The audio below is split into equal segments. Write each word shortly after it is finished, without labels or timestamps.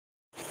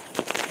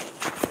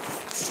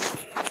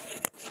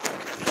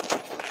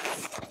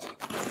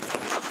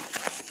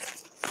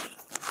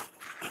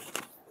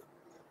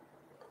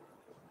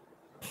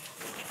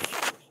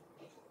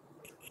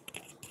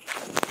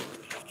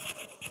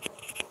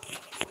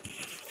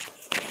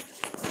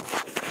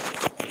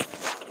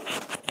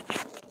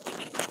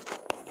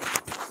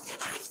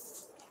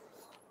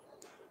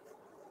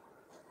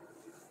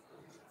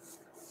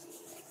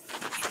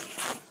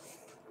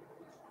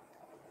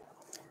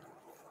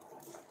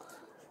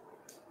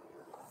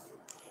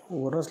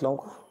Bonus लाऊं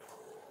का?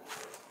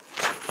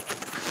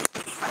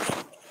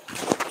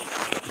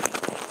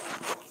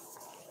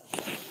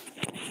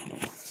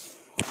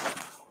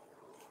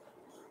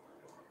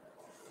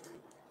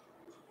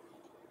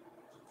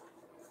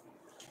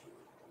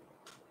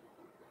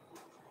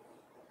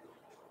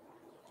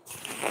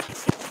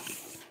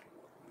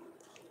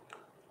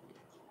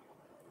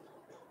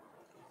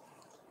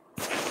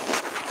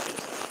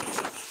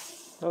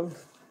 अब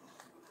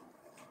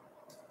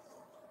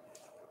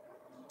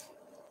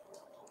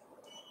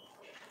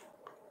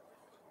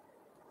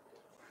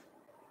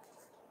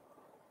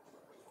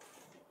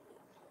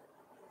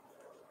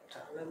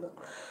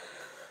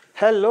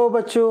हेलो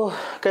बच्चों,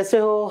 कैसे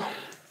हो?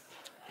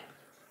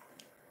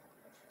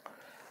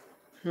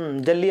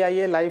 जल्दी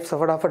आइए लाइव,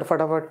 फटाफट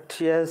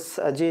फटाफट। यस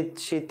अजीत,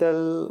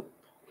 शीतल,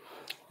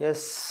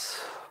 yes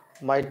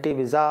mighty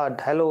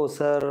wizard, hello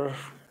sir,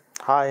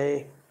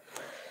 हाय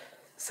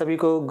सभी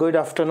को, गुड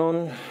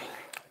आफ्टरनून।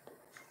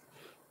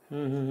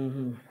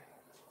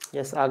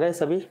 यस आ गए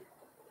सभी।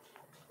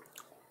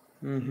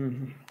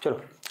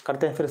 चलो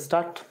करते हैं फिर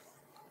स्टार्ट।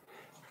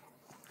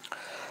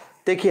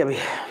 देखिए अभी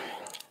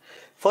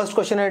फर्स्ट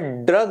क्वेश्चन है,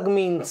 ड्रग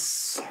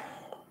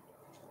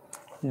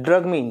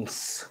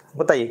मीन्स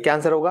बताइए क्या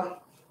आंसर होगा?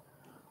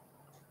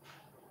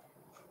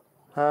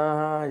 हाँ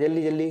हाँ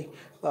जल्दी जल्दी।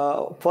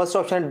 First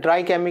option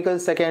dry chemical,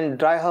 second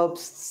dry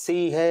herbs,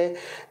 सी है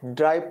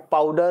ड्राई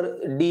पाउडर,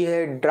 डी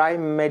है ड्राई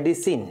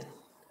मेडिसिन।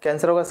 क्या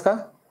आंसर होगा इसका?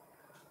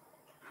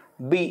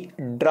 B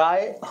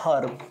dry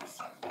herb.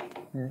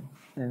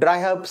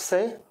 Dry herb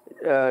से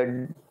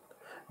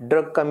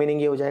ड्रग का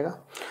मीनिंग ये हो जाएगा।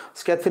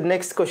 उसके बाद फिर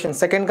नेक्स्ट क्वेश्चन,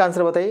 सेकंड का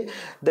आंसर बताइए।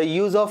 The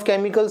use of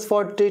chemicals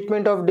for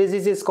treatment of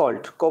disease is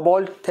called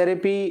cobalt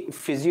therapy,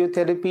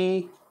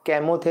 physiotherapy,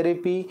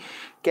 chemotherapy,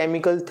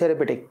 chemical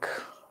therapeutic.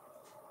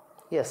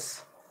 Yes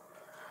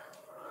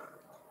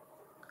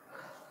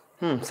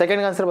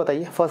second का आंसर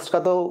बताइए। फर्स्ट का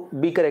तो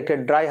बी करेक्ट है,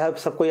 ड्राई हर्ब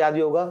सबको याद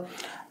ही होगा,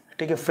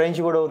 ठीक है। फ्रेंच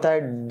वर्ड होता है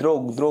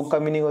ड्रोग, ड्रोग का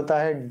मीनिंग होता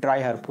है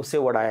ड्राई हर्ब, उससे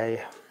वर्ड आया है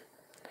ये।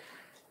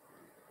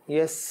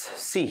 यस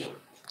सी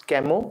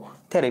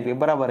केमोथेरेपी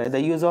बराबर है। The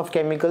use of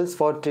chemicals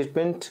for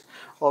treatment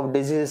of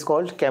disease is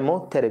called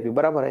chemotherapy,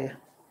 बराबर है।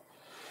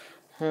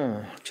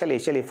 चलिए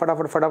चलिए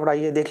फटाफट फटाफट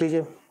आइए देख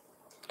लीजिए।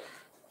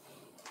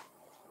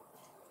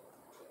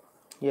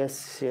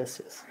 यस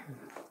यस यस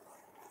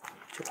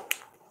चलो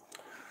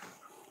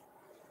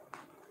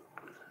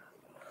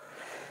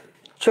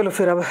चलो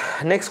फिर अब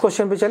नेक्स्ट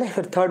क्वेश्चन पे चलें,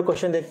 फिर थर्ड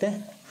क्वेश्चन देखते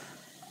हैं।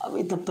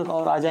 अभी तब तक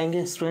और आ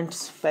जाएंगे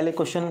स्टूडेंट्स। पहले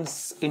क्वेश्चन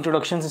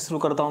इंट्रोडक्शन से शुरू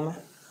करता हूं मैं।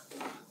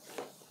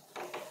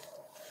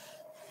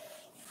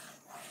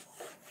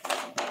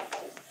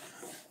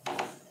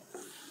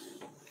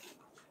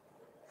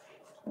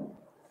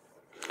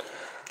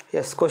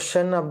 यस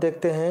क्वेश्चन अब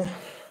देखते हैं।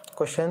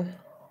 क्वेश्चन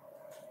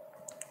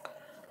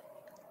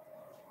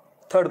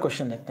थर्ड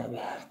क्वेश्चन देखते हैं अभी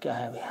क्या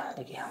है। अभी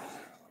देखिए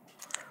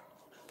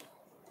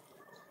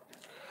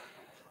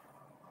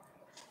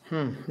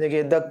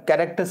देखिए the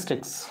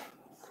characteristics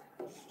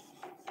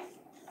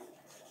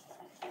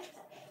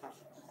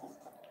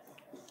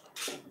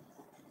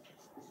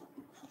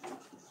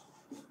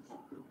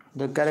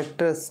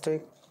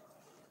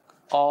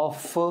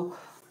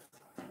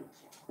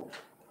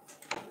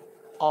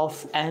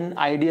of an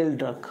ideal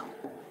drug.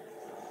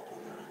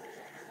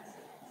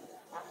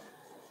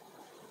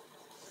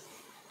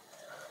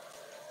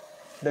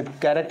 The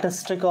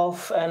characteristic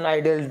of an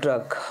ideal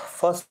drug.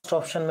 First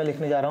option में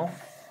लिखने जा रहा हूं,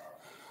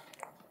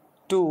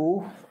 to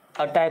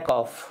attack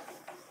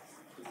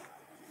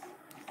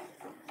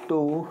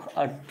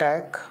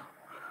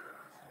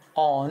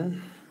on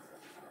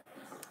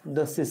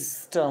the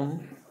system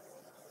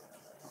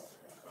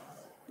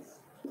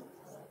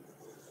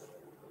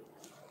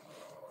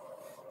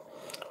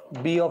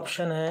B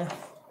option है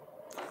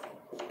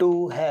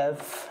to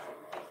have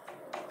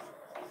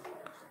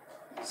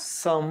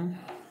some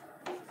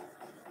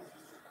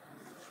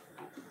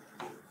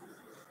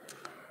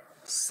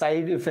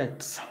side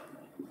effects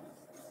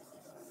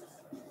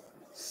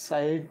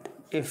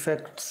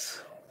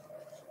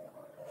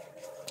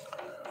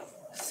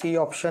C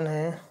option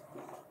है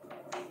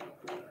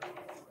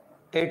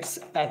its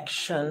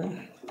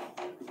action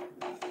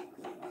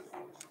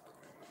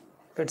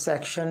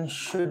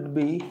should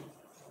be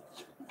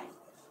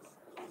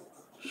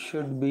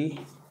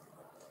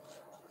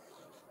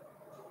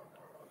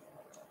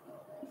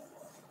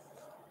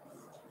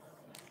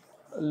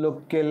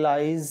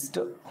localized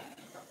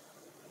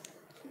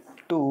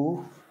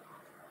to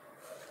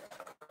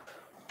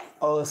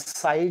a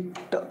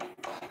site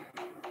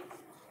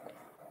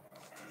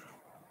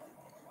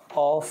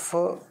of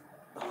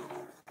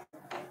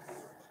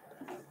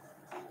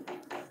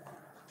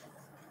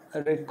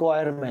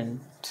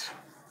requirement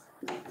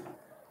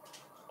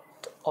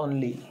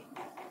only,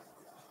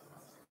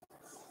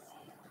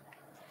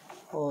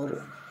 और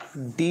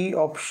D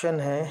option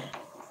है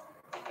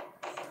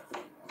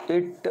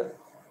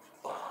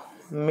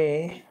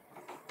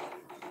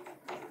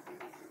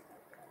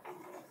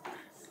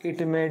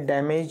it में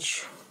damage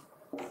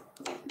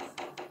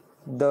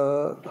the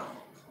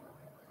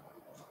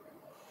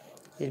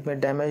It may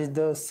damage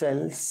the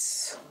cells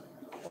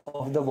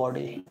of the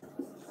body.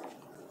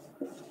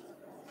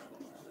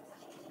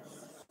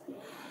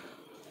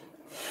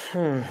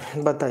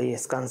 बताइए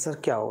इसका answer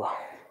क्या होगा?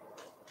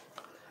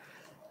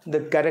 The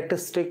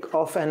characteristic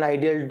of an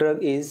ideal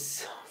drug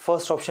is,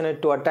 first option is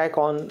to attack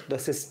on the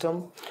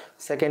system,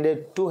 second is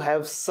to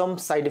have some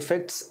side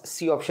effects,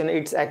 C option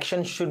its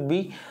action should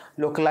be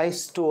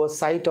localized to a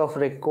site of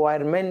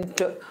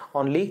requirement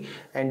only,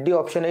 and D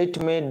option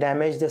it may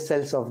damage the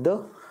cells of the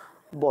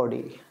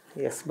body.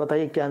 Yes,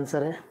 बताइए क्या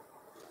answer है?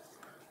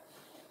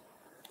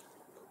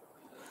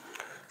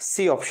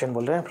 C option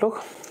बोल रहे हैं आप लोग.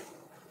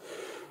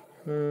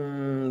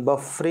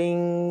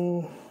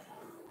 Buffering.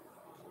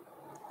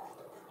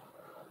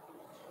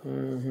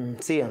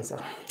 C answer.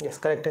 Yes,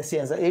 correct है C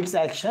answer. Its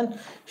action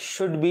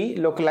should be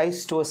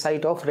localized to a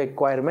site of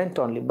requirement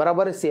only.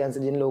 बराबर है C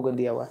answer जिन लोगों को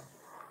दिया हुआ है.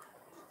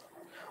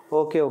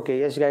 ओके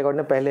यश गायकवाड़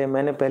ने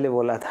मैंने पहले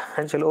बोला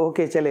था. चलो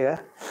ओके चलेगा.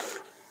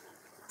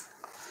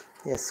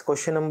 यस,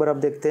 क्वेश्चन नंबर अब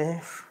देखते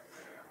हैं.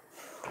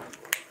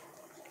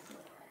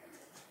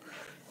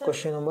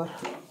 क्वेश्चन नंबर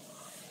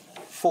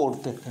 4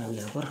 देखते हैं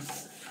यहाँ पर.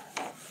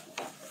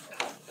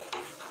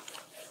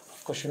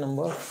 Question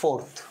number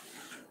 4.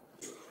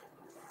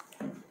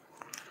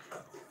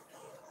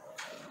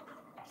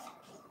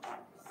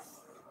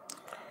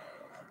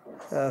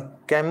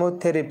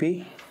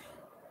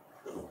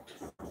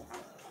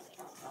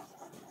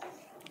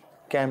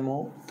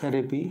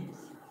 chemotherapy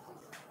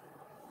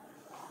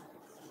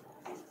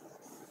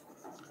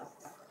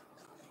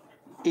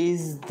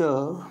is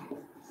the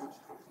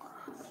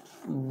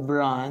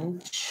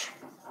branch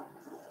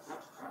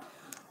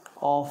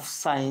of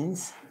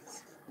science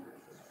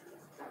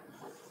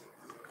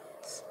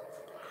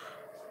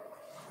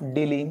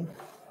dealing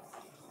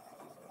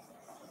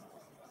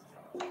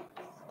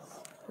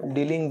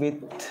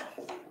with,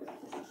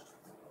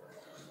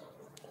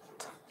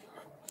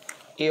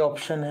 A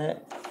option है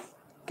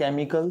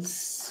chemicals,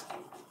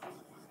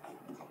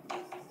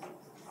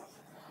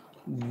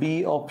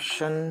 B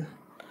option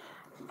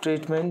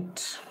treatment,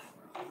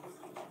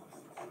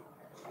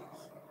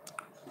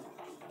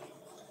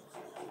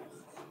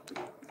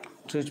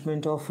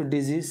 of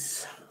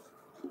disease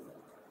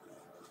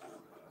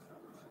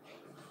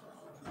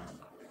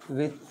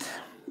with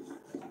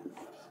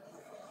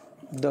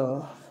the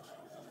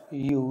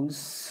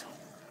use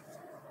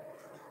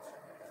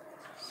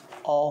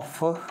of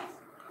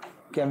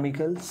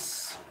chemicals.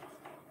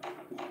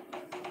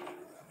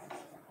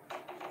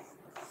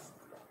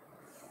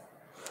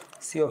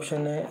 C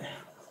option है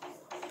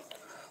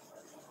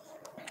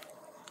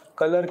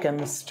कलर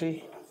केमिस्ट्री,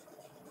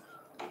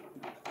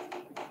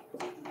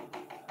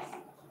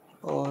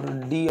 और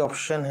डी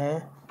ऑप्शन है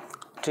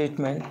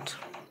treatment.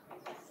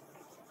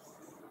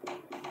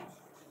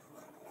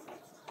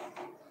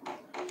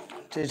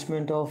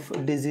 of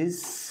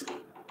disease,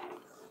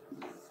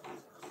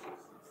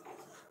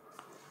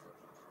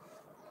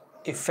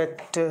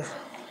 effect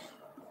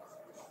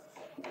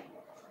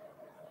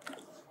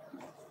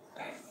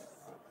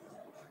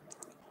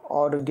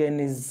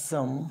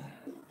organism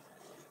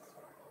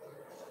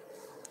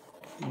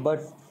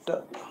but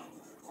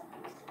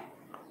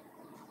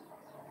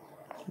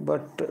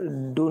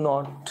do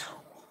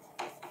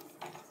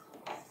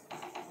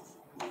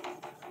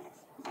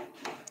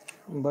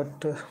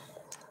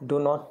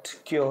not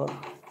cure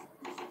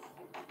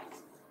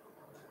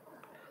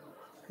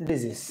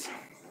disease.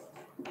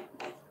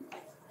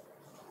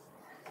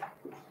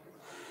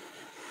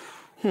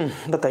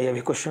 बताइए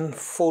अभी question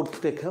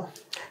 4 देखो.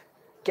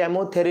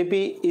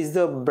 Chemotherapy is the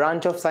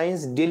branch of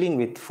science dealing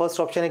with, first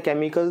option है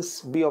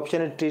chemicals, B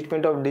option है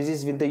treatment of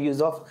disease with the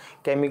use of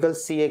chemicals,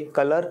 सी है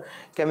colour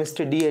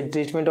chemistry, D है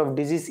treatment of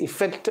disease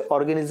effect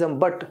organism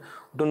but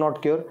do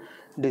not cure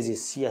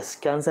disease. Yes,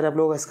 क्या answer है आप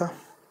लोगों का इसका?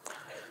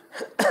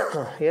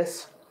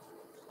 Yes,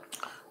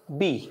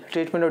 B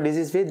treatment of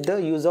disease with the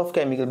use of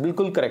chemical,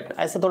 बिल्कुल correct.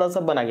 ऐसा थोड़ा सा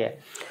बना गया है,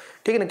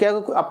 ठीक है ना. क्या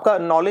आपका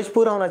नॉलेज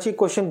पूरा होना चाहिए,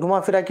 क्वेश्चन घुमा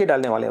फिरा के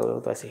डालने वाले हो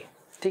तो ऐसे ही.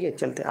 ठीक है,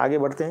 चलते हैं आगे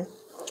बढ़ते हैं.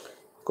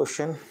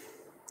 क्वेश्चन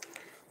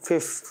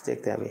 5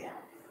 देखते हैं अभी.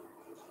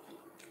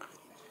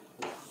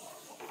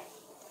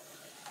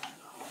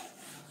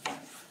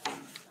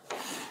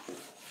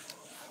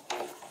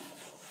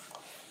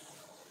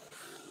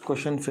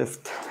 Question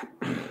 5.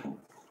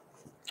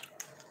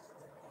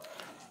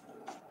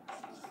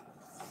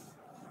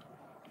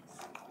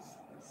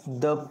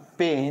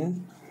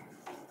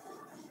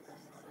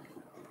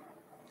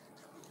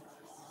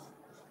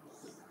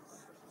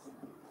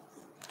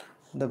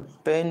 The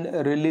pain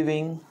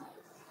relieving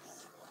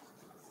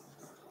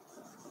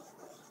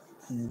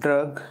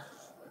drug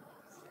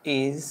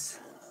is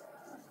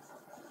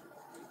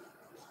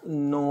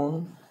known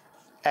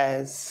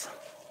as,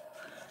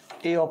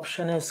 A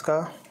option है इसका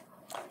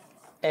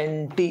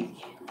antibiotics,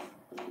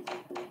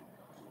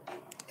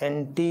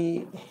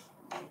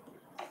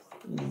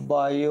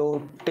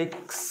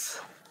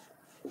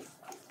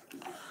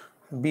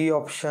 B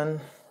option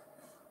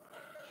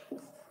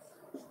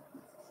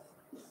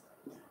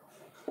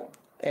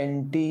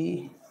antiseptics,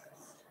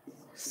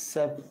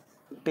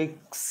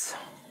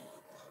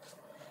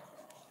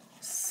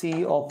 C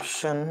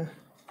option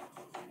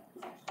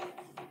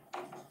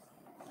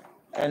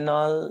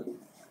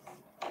analgesics,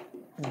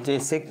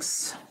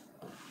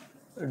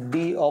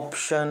 D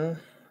option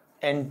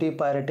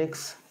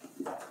antipyretics,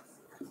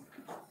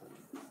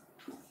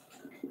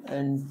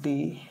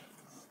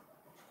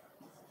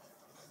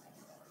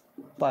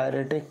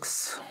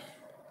 antipyretics.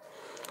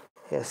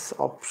 Yes,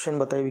 option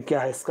बताइए क्या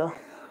है इसका।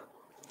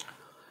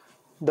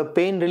 The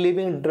pain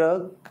relieving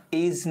drug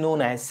is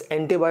known as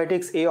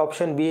antibiotics, A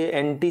option, B है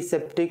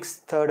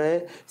antiseptics, third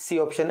है C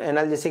option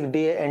analgesic,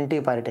 D है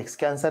antipyretics.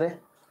 क्या answer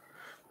है?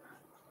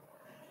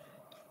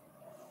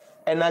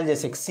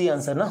 Analgesic, C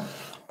answer ना,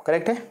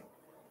 करेक्ट है।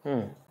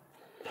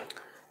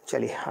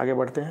 चलिए आगे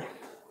बढ़ते हैं।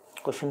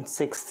 क्वेश्चन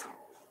 6।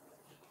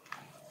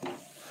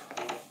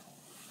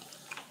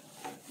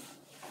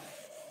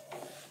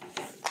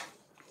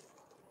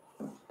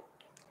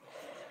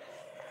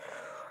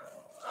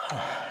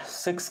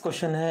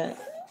 क्वेश्चन है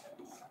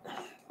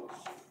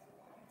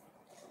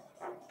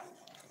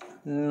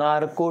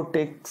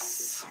नारकोटिक्स,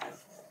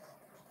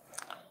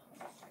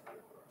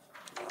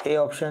 ए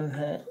ऑप्शन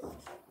है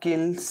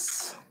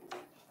kills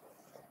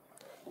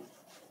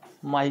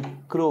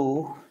micro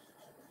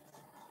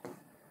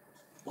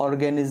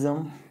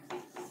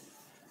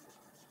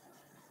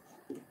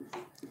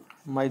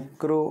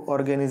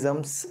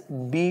organisms,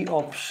 B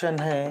option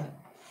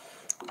है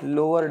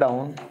lower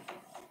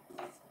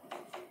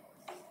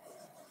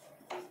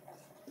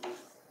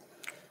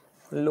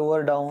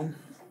down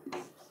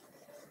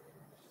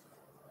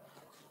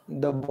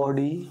the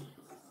body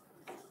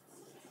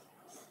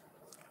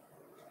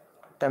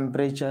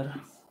temperature,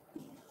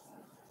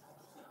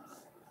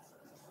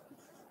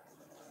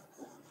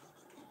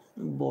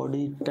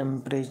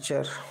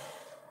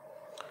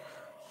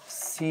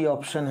 C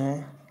option है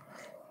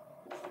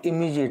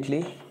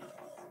immediately,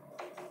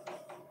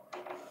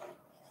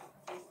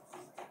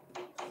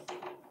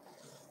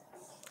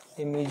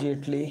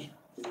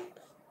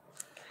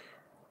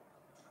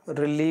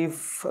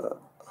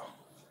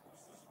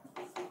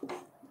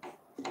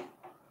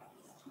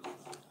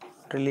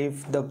 relieve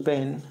the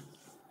pain,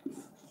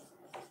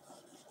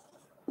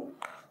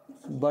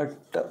 but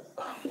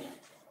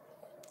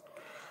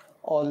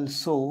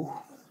also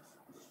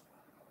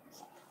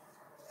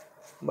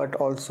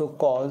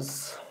cause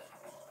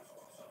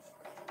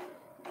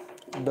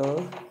the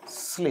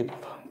sleep।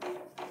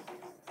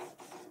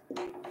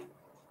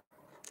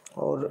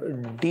 और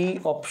डी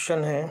ऑप्शन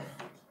है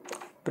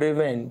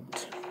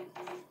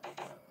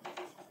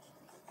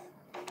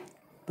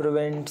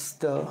prevents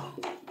the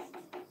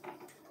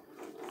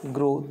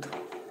growth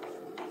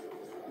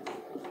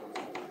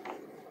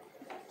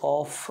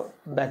of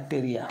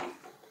bacteria।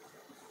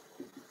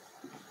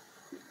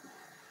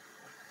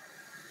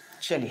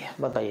 चलिए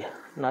बताइए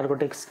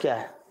narcotics क्या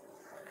है।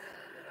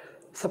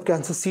 सबके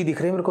आंसर सी दिख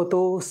रहे हैं मेरे को,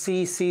 तो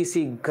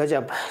सी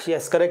गजब,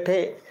 यस करेक्ट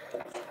है।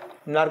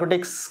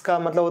 नार्कोटिक्स का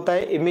मतलब होता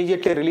है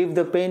immediately relieve the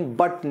pen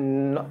but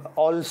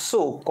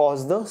also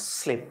cause the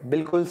sleep.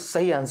 बिल्कुल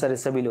सही आंसर है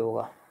सभी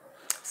लोगों का,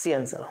 सी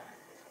आंसर।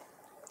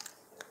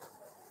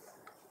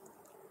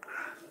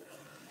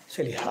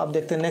 चलिए आप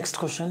देखते हैं next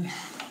question.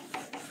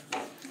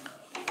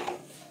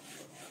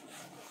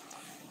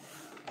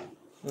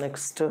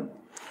 Next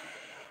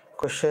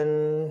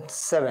question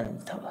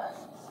 7th।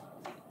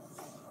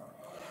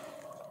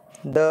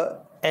 The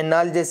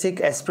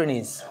analgesic aspirin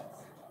is,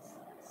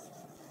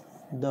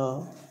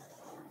 the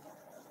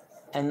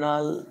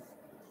analgesic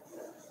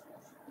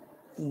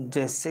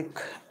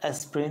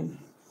aspirin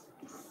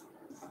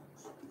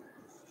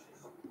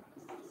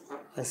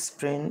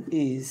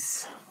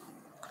is,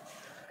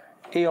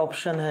 A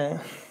option है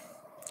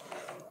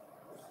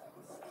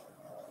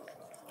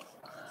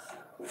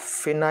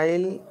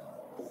phenyl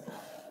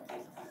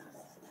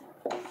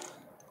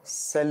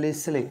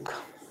salicylic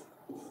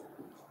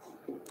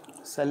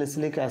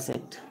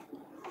acid,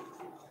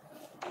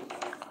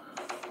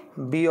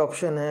 B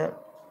option है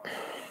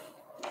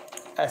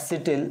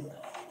acetyl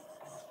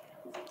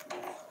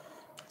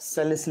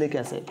salicylic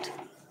acid,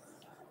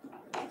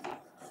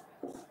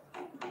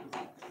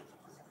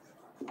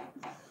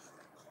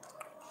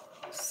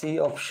 C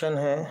option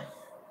है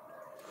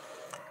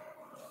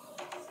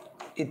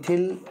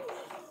इथिल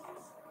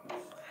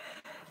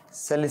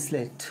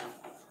सैलिसिलेट,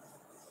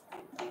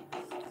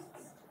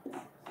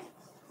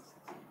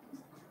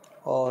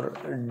 और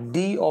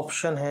डी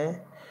ऑप्शन है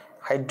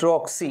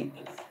hydroxy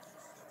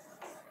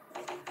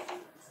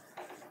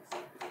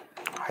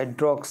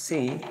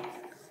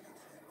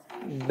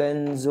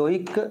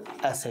benzoic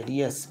acid.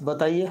 Yes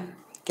बताइए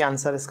क्या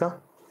answer इसका।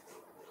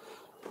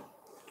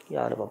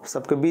 यार बाप,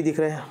 सबके बी दिख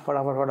रहे हैं,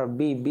 फटाफट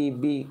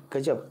बी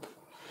गजब।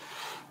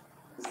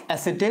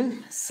 एसिटिल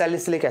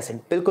सैलिसिलिक एसिड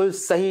बिल्कुल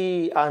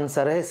सही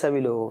आंसर है सभी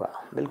लोगों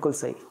का, बिल्कुल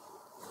सही।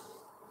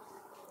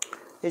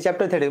 ये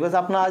चैप्टर 30 बस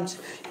अपना आज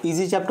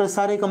इजी चैप्टर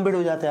सारे कंप्लीट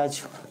हो जाते हैं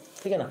आज,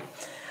 ठीक है ना।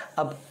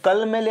 अब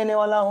कल मैं लेने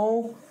वाला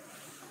हूँ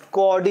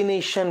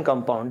कोऑर्डिनेशन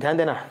कंपाउंड, ध्यान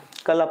देना।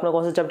 कल अपना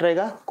कौन सा चैप्टर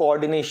रहेगा?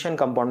 कोऑर्डिनेशन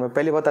कंपाउंड में,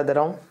 पहले बता दे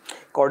रहा हूँ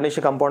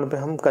कोऑर्डिनेशन कंपाउंड पे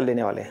हम कल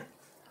लेने वाले हैं।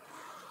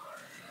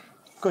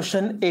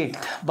 क्वेश्चन 8,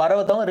 12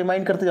 बताऊंगा,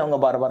 रिमाइंड करते जाऊंगा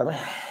बार बार में।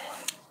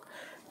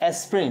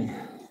 एस्प्रिन,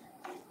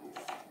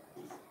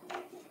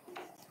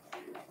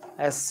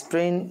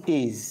 एस्प्रिन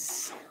इज,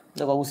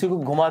 देखो उसी को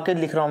घुमा के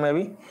लिख रहा हूं मैं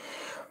अभी,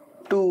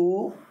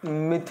 2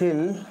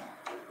 मिथिल,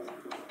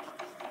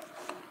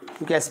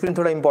 क्योंकि एस्प्रिन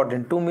थोड़ा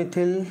important, 2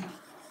 Mithil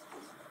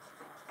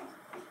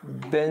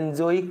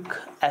benzoic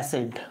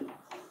acid,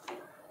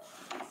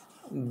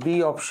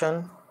 B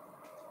option,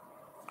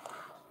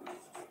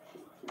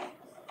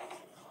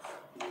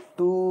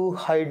 2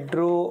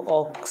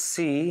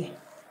 hydroxy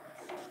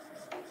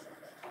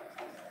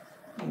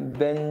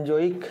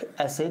benzoic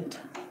acid,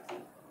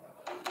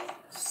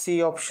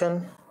 C option,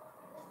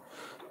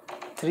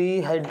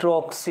 3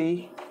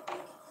 hydroxy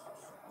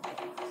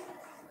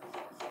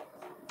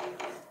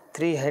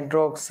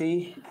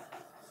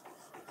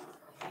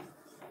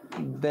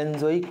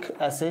benzoic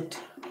acid,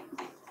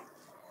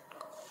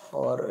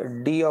 और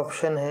डी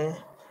ऑप्शन है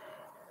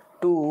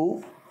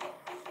 2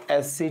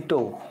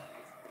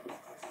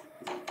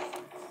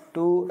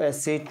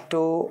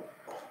 एसिटो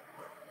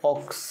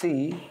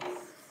ऑक्सी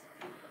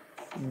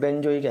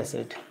बेंजोइक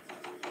एसिड।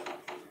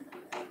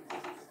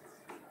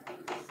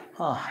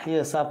 हाँ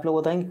यस, आप लोग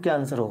बताएंगे क्या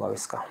आंसर होगा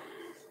इसका।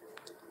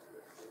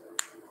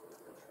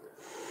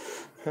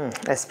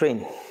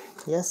 एस्प्रिन,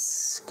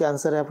 यस, क्या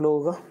आंसर है आप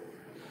लोगों का।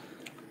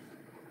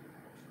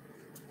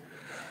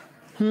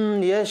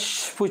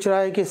 यश पूछ रहा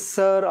है कि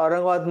सर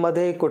औरंगाबाद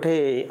मध्ये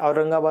कुठे,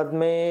 औरंगाबाद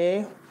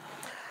में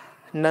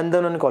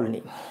नंदनवन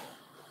कॉलोनी।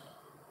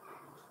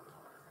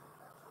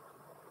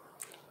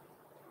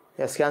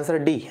 यस, क्या आंसर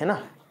डी है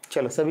ना।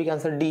 चलो सभी का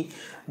आंसर डी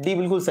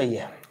बिल्कुल सही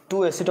है,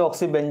 2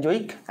 एसिटोक्सी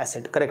बेंजोइक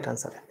एसिड करेक्ट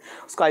आंसर है।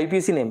 उसका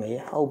आईपीसी नेम है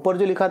ये, ऊपर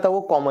जो लिखा था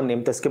वो कॉमन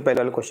नेम था इसके पहले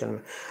वाले क्वेश्चन में,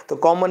 तो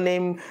common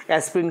name,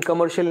 aspirin,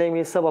 commercial name,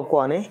 ये सब आपको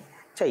आने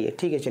चाहिए।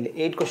 ठीक है, चलिए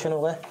 8 क्वेश्चन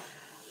हो गए,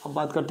 अब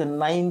बात करते हैं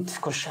 9th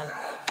question.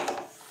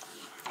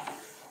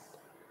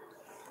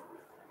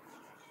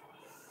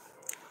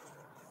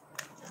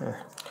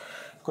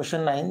 Question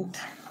 9th,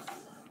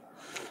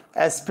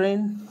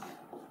 aspirin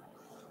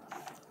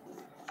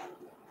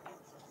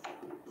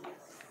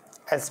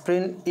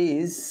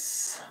is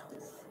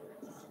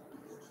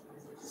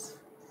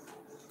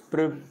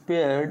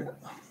prepared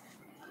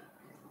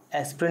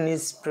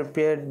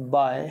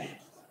by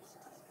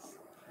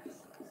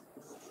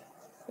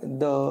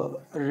the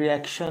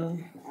reaction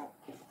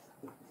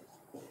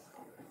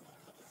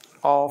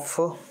of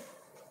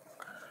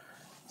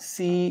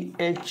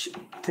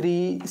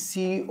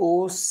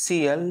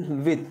CH3COCl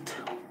with,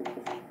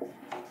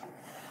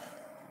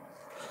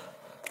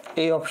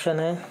 A option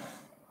है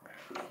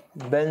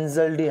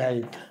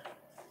बेंजल्डिहाइड,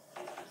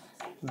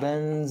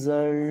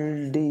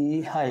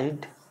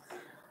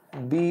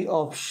 बी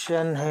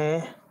ऑप्शन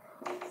है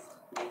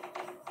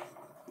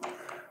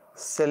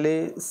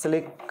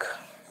सैलिसिलिक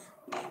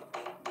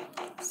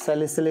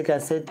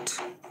एसिड,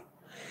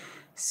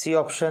 सी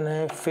ऑप्शन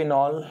है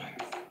फिनॉल,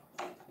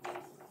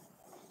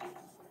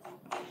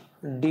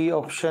 डी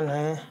ऑप्शन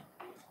है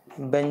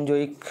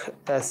बेंजोइक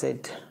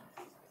एसिड।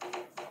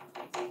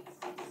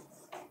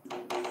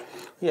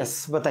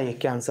 यस, बताइए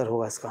क्या आंसर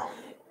होगा इसका।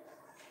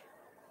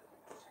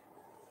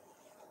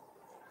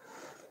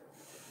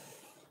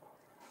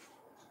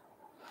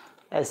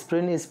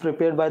 Aspirin is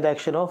prepared by the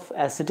action of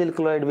acetyl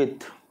chloride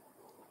with,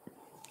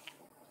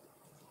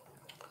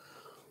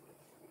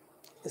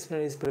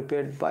 aspirin is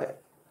prepared by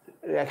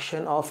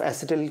reaction of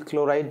acetyl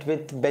chloride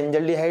with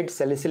benzaldehyde,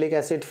 salicylic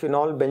acid,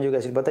 phenol, benzoic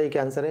acid. बताइए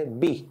क्या answer है।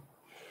 B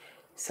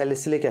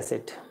salicylic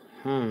acid,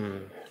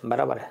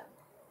 बराबर है।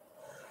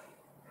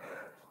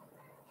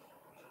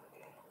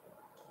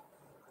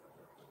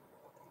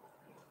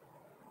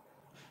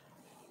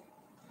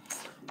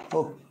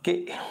 Okay,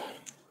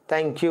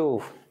 thank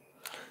you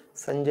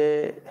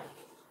Sanjay,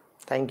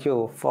 thank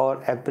you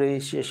for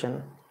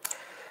appreciation.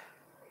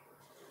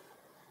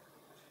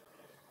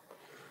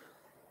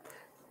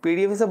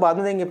 PDF से बाद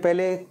में देंगे,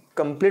 पहले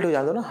कंप्लीट हो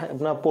जाए दो ना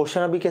अपना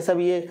पोर्शन। अभी कैसा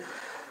भी ये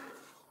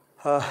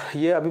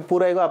अभी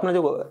पूरा एक अपना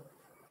जो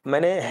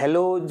मैंने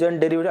हेलोजन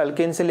डेरिवेटिव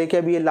अल्केन से लेके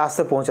अभी ये लास्ट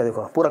तक पहुंचा,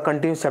 देखो पूरा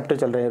कंटिन्यूस चैप्टर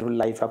चल रहा है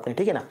लाइफ आपने,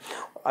 ठीक है ना।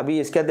 अभी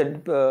इसके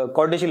बाद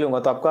कोऑर्डिनेशन लूँगा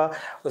तो आपका,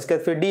 उसके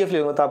बाद फिर डीएफ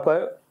लूँगा तो आपका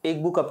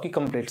एक बुक आपकी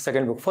complete,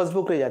 second book, first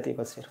book रह जाती है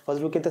बस। फिर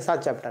फर्स्ट बुक के तो 7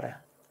 चैप्टर है,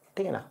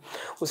 ठीक है ना।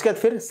 उसके बाद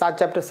फिर 8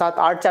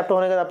 चैप्टर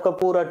होने के बाद आपका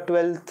पूरा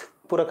 12th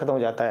पूरा खत्म हो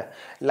जाता है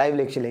लाइव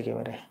लेक्चर लेके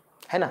मेरे,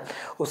 है ना।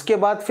 उसके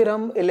बाद फिर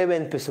हम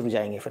 11th पे शुरू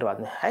जाएंगे फिर बाद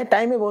में, है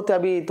टाइम है बहुत है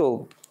अभी,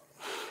 तो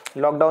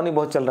लॉकडाउन ही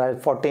बहुत चल रहा है,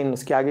 14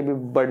 उसके आगे भी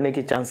बढ़ने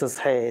की चांसेस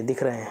है,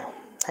 दिख रहे हैं,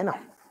 है ना।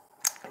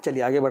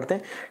 चलिए आगे बढ़ते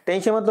हैं,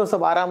 टेंशन मत लो,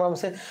 सब आराम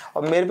से,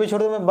 और मेरे पे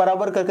छोड़ दो, मैं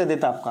बराबर करके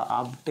देता आपका,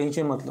 आप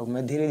टेंशन मत लो,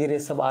 मैं धीरे धीरे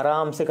सब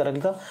आराम से कर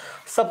देता,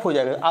 सब हो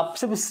जाएगा। आप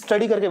सिर्फ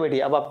स्टडी करके बैठिए।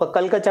 अब आपका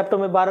कल का चैप्टर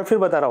मैं बार फिर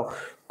बता रहा हूँ,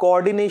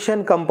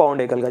 कोऑर्डिनेशन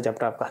कंपाउंड है कल का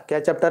चैप्टर आपका। क्या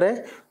चैप्टर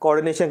है?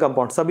 Coordination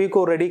compound. सभी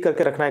को रेडी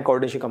करके रखना है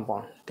कोऑर्डिनेशन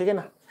कंपाउंड, ठीक है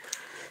ना।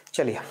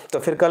 चलिए, तो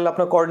फिर कल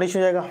अपना कोऑर्डिनेशन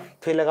हो जाएगा,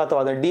 फिर लगाता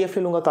हूँ डीएफ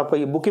लूँगा तो आपका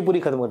ये बुक ही पूरी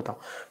खत्म करता हूँ,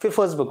 फिर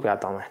फर्स्ट बुक पे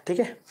आता हूँ मैं, ठीक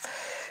है।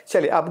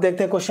 चलिए अब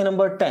देखते हैं क्वेश्चन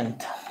नंबर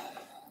 10th।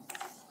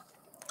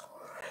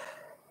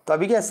 तो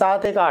अभी क्या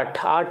 7 1 8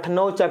 8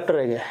 9 चैप्टर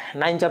रह गए।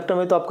 9 चैप्टर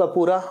में तो आपका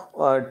पूरा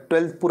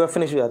 12th पूरा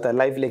फिनिश हो जाता है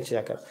लाइव लेक्चर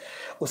जाकर।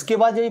 उसके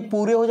बाद जब ये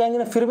पूरे हो जाएंगे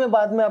ना, फिर मैं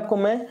बाद में आपको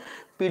मैं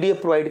PDF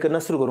प्रोवाइड करना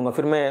शुरू करूँगा।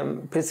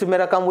 फिर से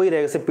मेरा काम वही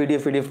रहेगा, सिर्फ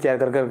PDF तैयार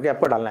करके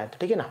आपको डालना है,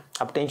 ठीक है ना।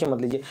 आप टेंशन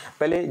मत लीजिए,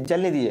 पहले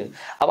जलने दीजिए।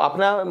 अब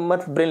अपना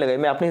मत ब्रेन लगाइए,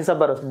 मैं अपने हिसाब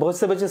पर, बहुत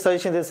से बच्चे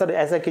सजेशन दे सर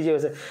ऐसा कीजिए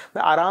वैसे,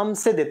 मैं आराम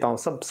से देता हूँ,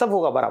 सब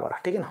होगा बराबर,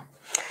 ठीक है ना।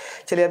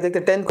 चलिए आप देखते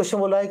हैं 10th क्वेश्चन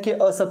बोला है कि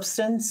अ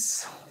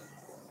सब्सटेंस।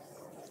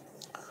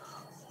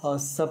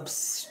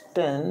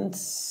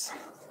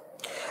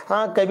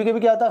 हाँ, कभी कभी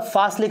क्या होता है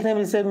फास्ट लिखने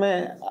में, जैसे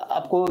मैं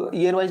आपको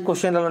ईयर वाइज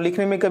क्वेश्चन डालना,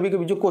 लिखने में कभी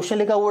कभी जो क्वेश्चन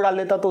लिखा वो डाल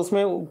देता, तो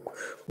उसमें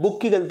बुक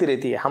की गलती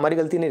रहती है, हमारी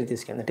गलती नहीं रहती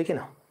इसके अंदर, ठीक है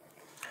ना।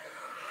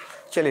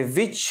 चलिए,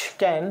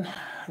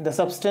 the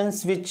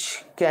substance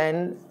which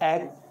can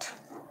act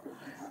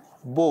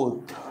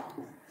both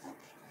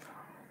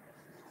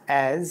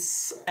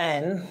as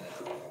an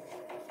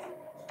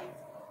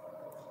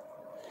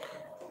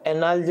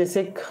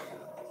analgesic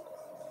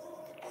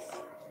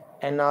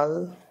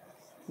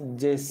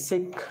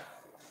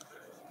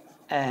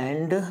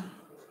and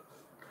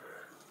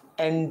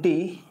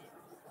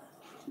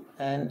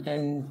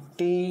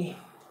antipyretic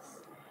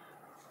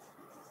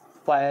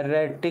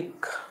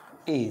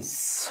is,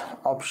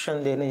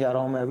 option देने जा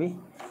रहा हूं मैं अभी।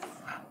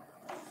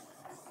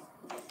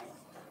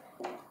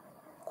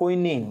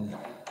 क्विनीन,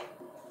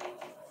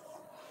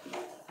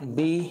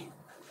 बी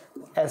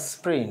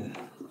एस्प्रिन,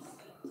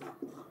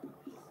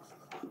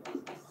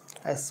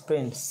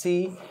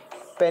 सी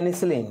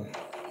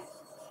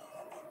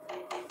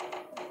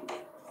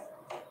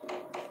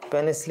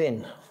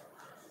पेनिसिलिन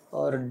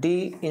और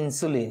डी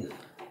इंसुलिन।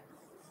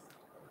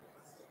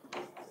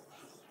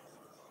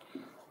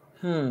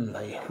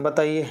 भाई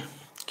बताइए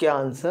क्या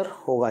आंसर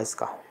होगा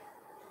इसका,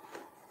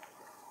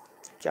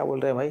 क्या बोल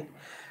रहे हैं भाई।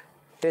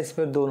 टेस्ट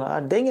पेपर दो ना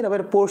देंगे ना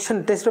फिर,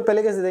 पोर्शन टेस्ट पेपर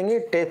पहले कैसे देंगे,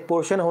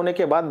 पोर्शन होने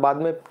के बाद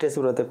में टेस्ट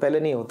पेपर होते हैं, पहले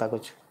नहीं होता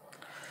कुछ,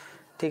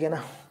 ठीक है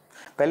ना।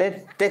 पहले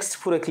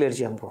टेक्स्ट पूरे क्लियर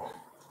चाहिए हमको,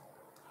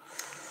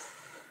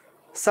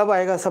 सब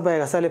आएगा।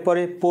 साले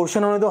पर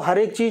पोर्शन होने दो, हर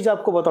एक चीज़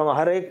आपको बताऊंगा,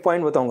 हर एक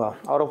पॉइंट बताऊंगा,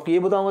 और आपको ये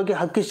बताऊंगा कि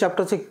हर किस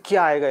चैप्टर से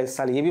क्या आएगा इस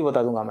साल, ये भी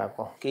बता दूंगा मैं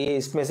आपको कि ये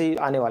इसमें से ही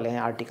आने वाले हैं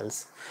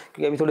आर्टिकल्स,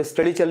 क्योंकि अभी थोड़ी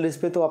स्टडी चल रही है इस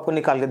पर, तो आपको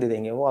निकाल के दे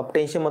देंगे वो, आप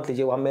टेंशन मत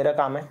लीजिए, वो मेरा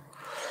काम है।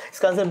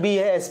 इसका आंसर बी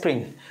है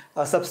aspirin,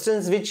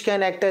 substance which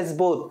can act as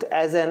both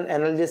as an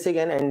analgesic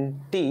and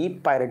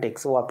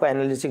antipyretics. वो आपका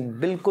एनाल्जेसिक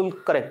बिल्कुल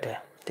करेक्ट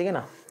है, ठीक है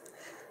ना।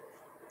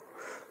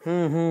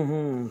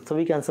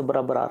 सभी के आंसर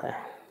बराबर आ रहे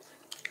हैं।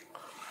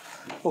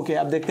 ओके,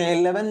 अब देखते हैं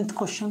 11th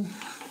क्वेश्चन।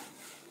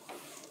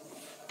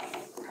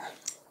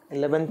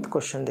 11th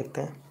क्वेश्चन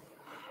देखते हैं।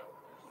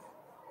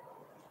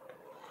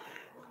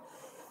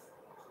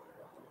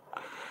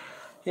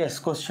 यस,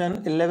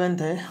 क्वेश्चन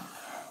 11th है,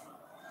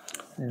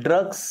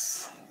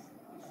 drugs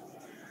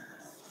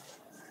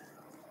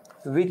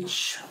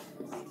which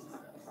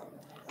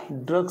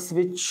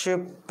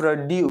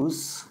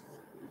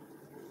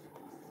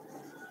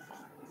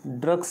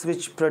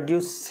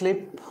produce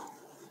sleep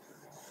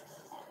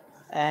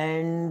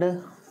and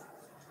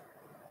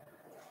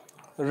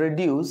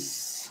reduce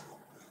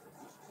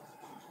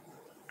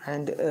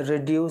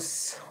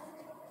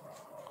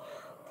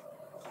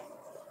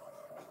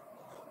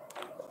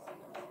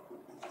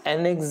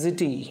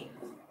anxiety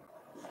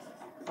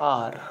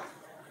are,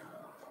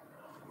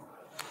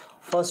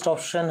 first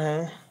option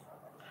है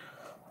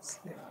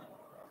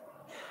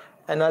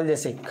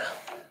analgesic,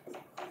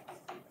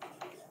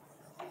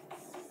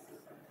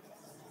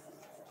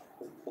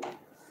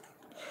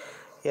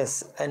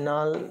 yes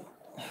analgesics,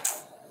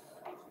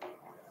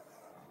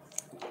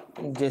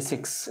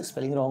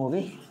 spelling wrong हो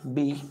गई।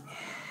 बी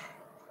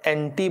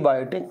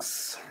एंटीबायोटिक्स,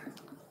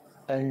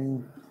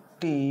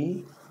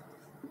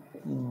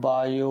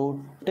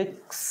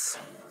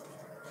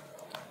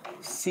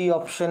 सी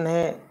ऑप्शन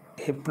है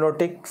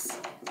हिप्नोटिक्स,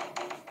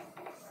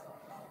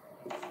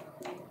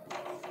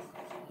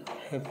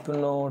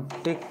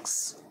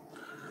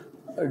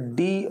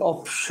 डी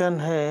ऑप्शन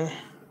है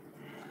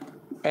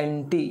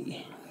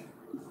एंटी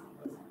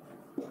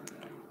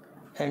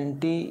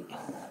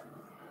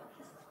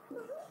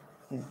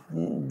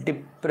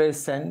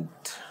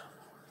डिप्रेसेंट।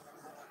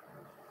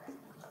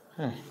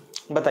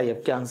 बताइए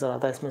अब क्या आंसर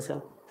आता है इसमें से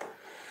आप।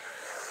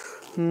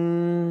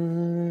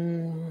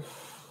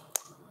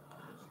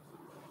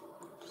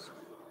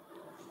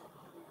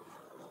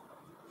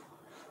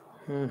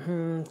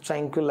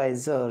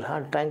 ट्रैंक्विलाइजर,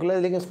 हाँ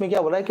ट्रैंक्विलाइजर, लेकिन उसमें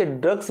क्या बोला है कि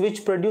drugs which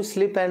produce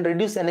sleep and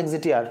reduce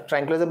anxiety are,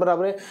 tranquilliser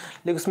बराबर है,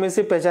 लेकिन उसमें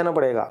से पहचानना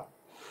पड़ेगा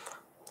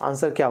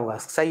आंसर क्या होगा।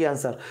 सही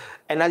आंसर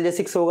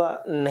एनाल्जेसिक्स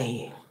होगा,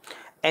 नहीं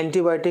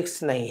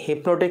एंटीबायोटिक्स, नहीं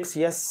हिप्नोटिक्स,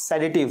 यस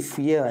सेडेटिव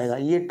ये आएगा,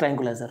 ये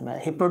ट्रैंक्विलाइजर में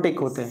हिप्नोटिक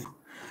होते हैं।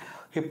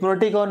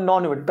 हिप्नोटिक और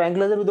नॉन हिप्नोटिक,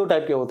 ट्रैंक्विलाइजर भी दो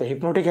टाइप के होते हैं,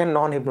 हिप्नोटिक है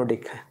नॉन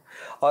हिप्नोटिक है।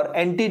 और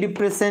एंटी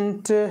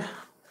डिप्रेसेंट,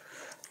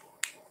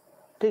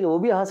 ठीक है वो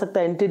भी आ सकता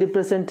है, एंटी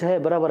डिप्रेसेंट है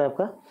बराबर है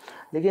आपका,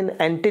 लेकिन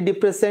एंटी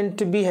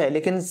डिप्रेसेंट भी है,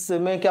 लेकिन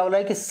इसमें क्या हो रहा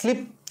है कि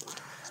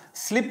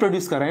स्लिप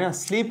प्रोड्यूस कर रहे हैं ना,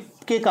 स्लिप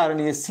के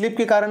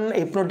कारण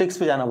हिप्नोटिक्स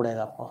पे जाना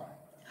पड़ेगा आपको।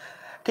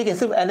 ठीक है,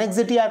 सिर्फ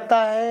एनेक्सिटी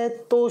आता है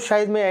तो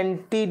शायद मैं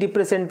एंटी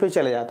डिप्रेसेंट पे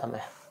चले जाता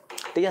मैं,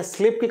 ठीक है।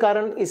 स्लिप के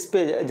कारण इस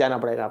पे जाना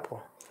पड़ेगा आपको,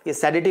 ये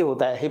सेडेटिव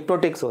होता है,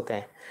 हिप्नोटिक्स होते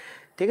हैं,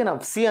 ठीक है ना।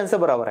 सी आंसर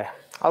बराबर है।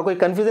 और कोई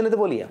कन्फ्यूजन है तो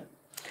बोलिए।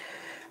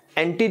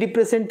 एंटी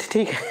डिप्रेसेंट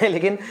ठीक है,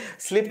 लेकिन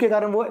स्लिप के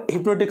कारण वो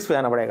हिप्नोटिक्स पे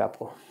जाना पड़ेगा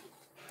आपको,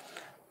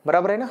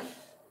 बराबर है ना।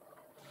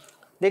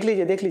 देख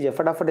लीजिए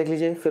फटाफट देख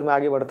लीजिए, फिर मैं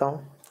आगे बढ़ता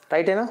हूँ।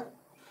 राइट है ना।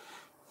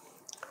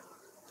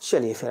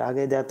 चलिए फिर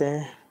आगे जाते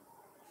हैं।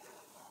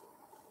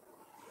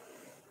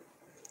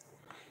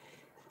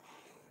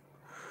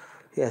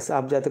 यस,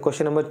 आप जाते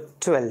क्वेश्चन नंबर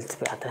 12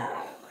 पे आते हैं।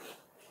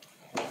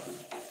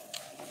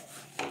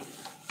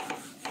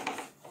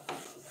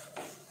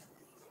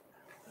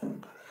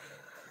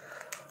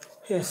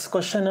 यस,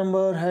 क्वेश्चन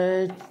नंबर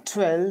है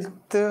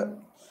 12th।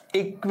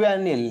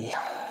 इक्वेनिल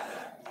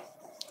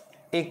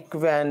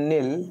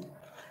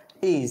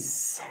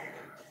इज,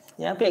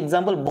 यहाँ पे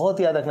एग्जाम्पल बहुत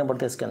याद रखना पड़ता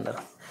है इसके अंदर।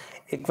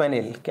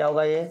 इक्वेनिल क्या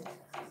होगा ये?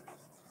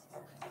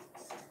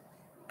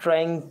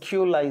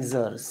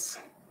 ट्रैंक्यूलाइजर,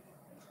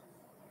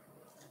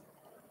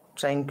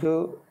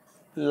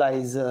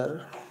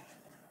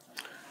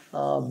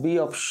 बी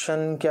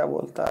ऑप्शन क्या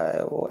बोलता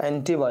है वो?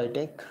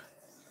 एंटीबायोटिक,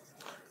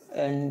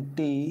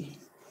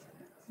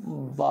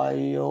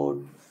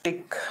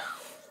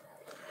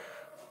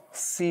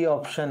 सी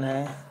ऑप्शन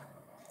है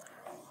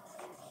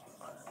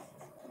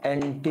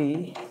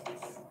एंटीसेप्टिक,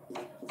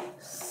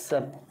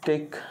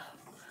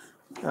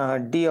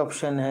 डी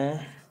ऑप्शन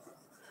है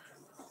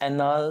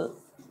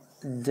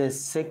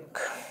एनाल्जेसिक।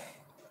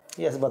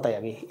 यस, बताइए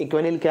अभी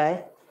इक्वेनिल क्या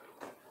है?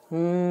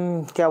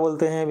 क्या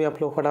बोलते हैं अभी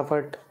आप लोग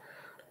फटाफट?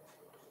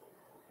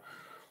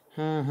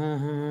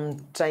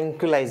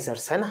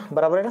 ट्रैंक्यूलाइजर्स है ना,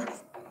 बराबर है ना।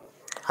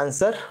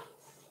 आंसर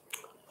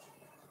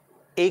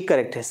ए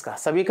करेक्ट है इसका,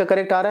 सभी का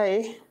करेक्ट आ रहा है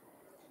ए।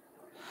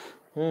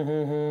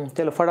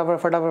 चलो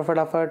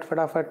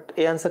फटाफट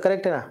ए आंसर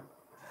करेक्ट है ना।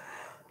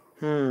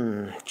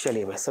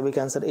 चलिए भाई, सभी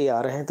के आंसर ए आ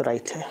रहे हैं तो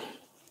राइट है।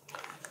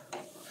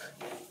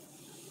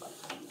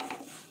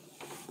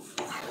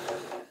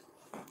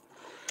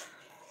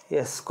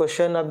 यस,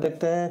 क्वेश्चन अब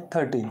देखते हैं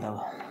 13 अब।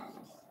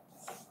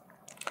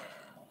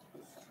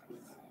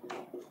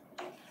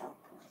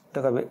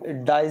 तो कभी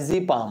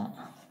diazepam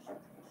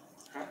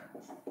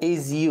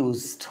is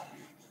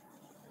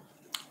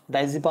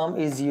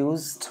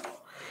used,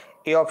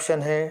 A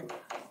option है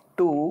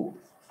to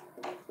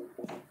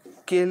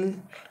kill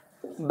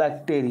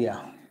bacteria,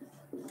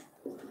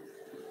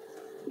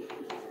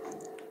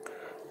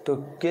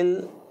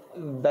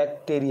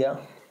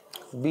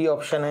 B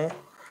option है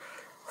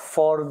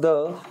for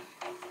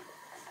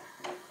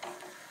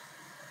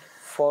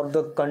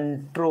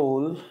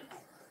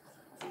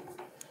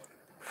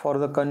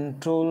the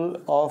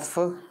control of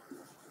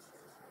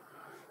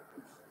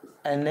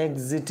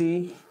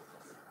anxiety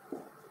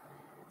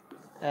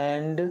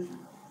and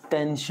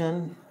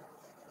tension,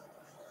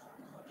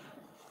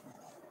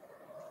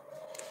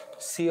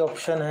 C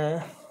option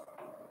है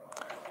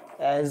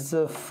as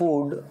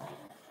food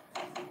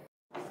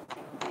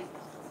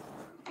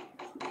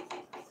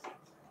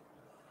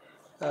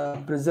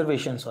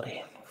preservation,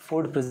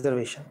 food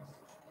preservation,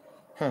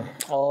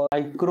 और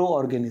माइक्रो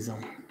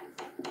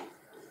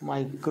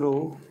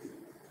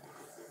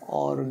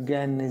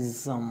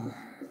ऑर्गेनिज्म।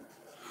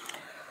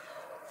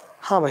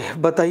 हाँ भाई,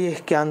 बताइए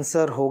क्या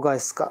आंसर होगा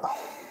इसका?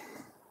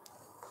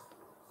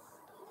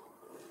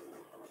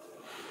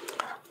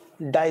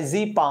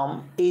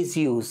 डायज़ेपाम इज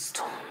यूज्ड,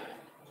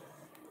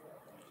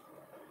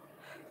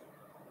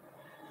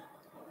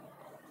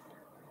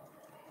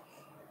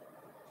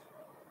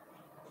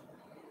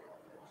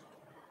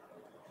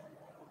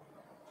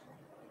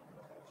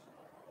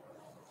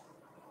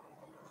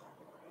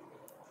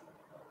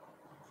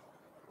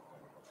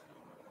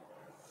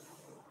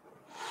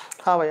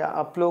 हाँ भैया,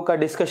 आप लोग का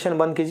डिस्कशन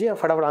बंद कीजिए,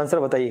 फटाफट आंसर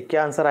बताइए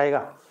क्या आंसर आएगा।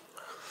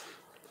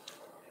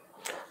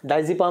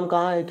 डायज़ेपाम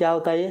कहाँ है, क्या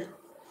होता है ये?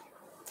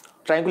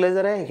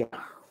 ट्रैंक्यूलाइजर है क्या?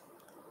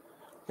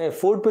 नहीं,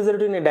 फूड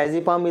प्रिजर्वेटिव नहीं,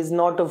 diazepam is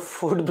not a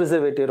food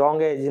preservative,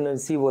 wrong है जिन्होंने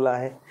सी बोला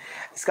है।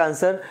 इसका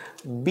आंसर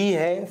बी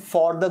है,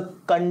 for the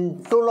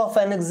control of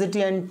anxiety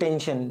and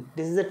tension,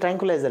 this is a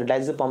tranquilliser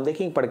diazepam.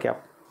 देखेंगे पढ़ के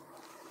आप,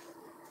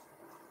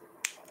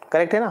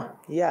 करेक्ट है ना।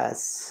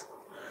 यस।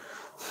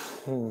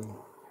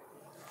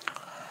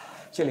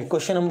 चलिए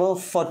क्वेश्चन नंबर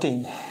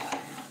 14।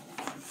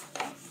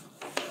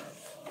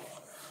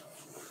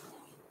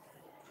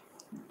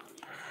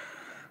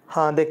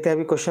 हाँ, देखते हैं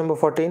अभी question number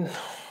 14।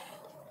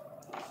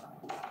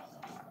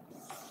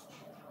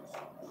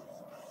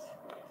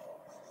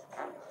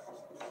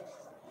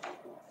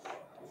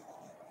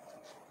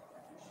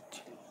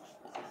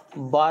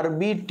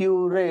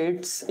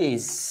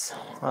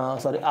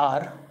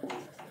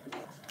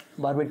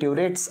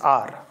 Barbiturates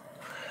are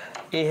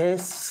A है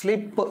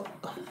slip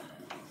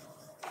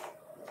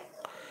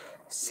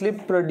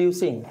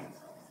producing,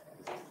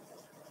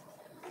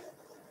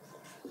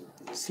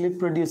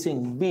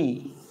 B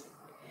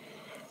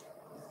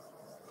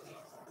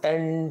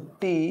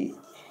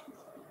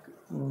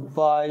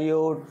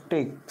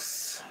antibiotics,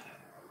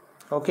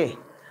 okay,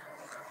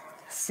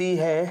 C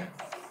है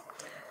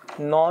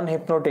नॉन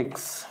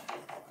हिप्नोटिक्स,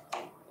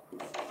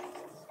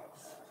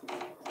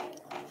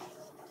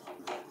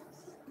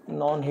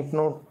 नॉन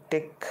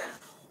हिप्नोटिक,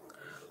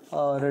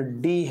 और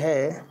डी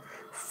है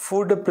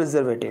food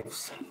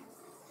preservatives,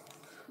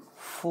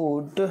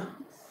 food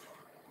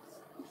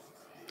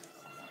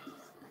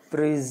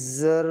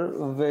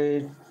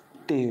preservative.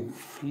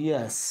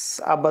 Yes,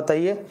 आप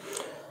बताइए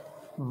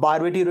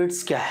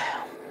बारबिट्यूरेट्स क्या है?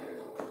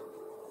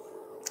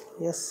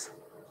 Yes,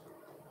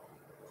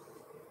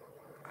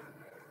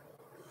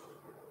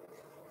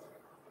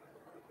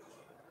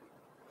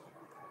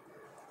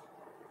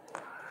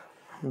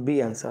 B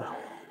answer.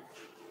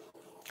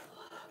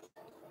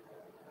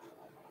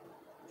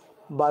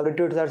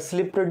 Barbiturates are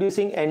sleep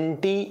producing,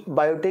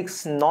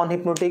 antibiotics, non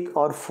hypnotic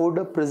और food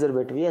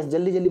preservative. Yes,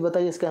 जल्दी जल्दी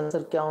बताइए इसका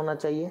आंसर क्या होना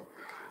चाहिए।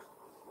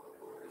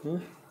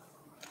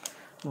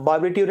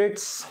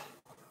 बारबिट्यूरेट्स,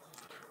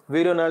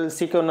 वीरोनल,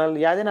 सिकोनल,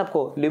 याद है ना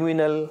आपको,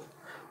 लिमिनल,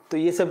 तो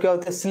ये सब क्या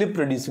होते हैं? स्लीप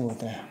प्रोड्यूसिंग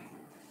होते हैं।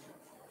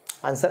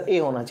 आंसर ए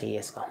होना चाहिए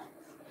इसका।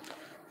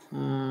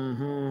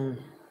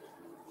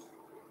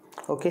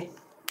 ओके,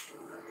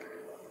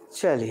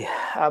 चलिए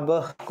अब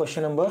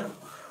क्वेश्चन नंबर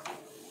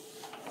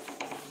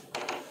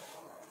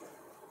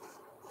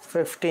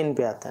 15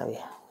 पे आते हैं अभी।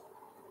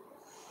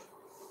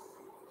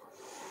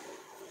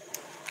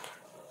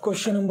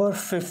 क्वेश्चन नंबर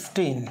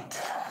 15,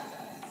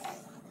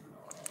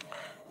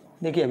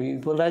 देखिए अभी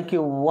बोल रहा है कि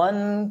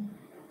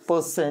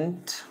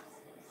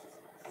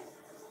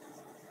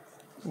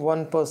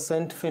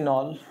 1%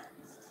 phenol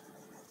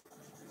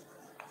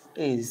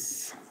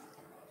is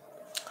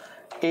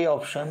A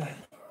option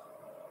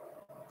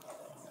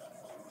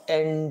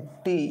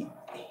anti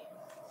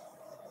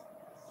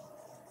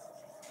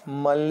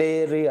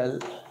malarial,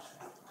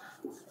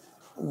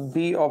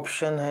 B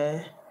option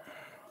है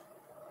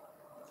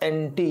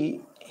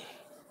एंटी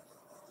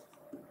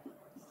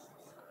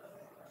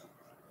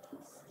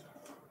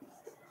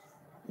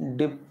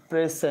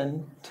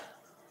डिप्रेसेंट,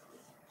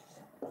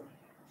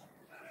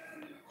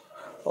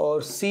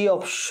 और सी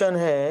ऑप्शन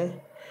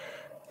है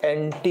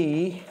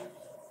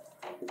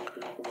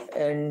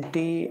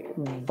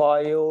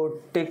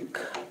एंटीबायोटिक,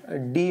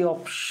 डी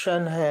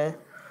ऑप्शन है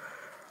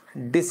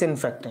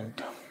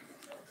डिसइंफेक्टेंट,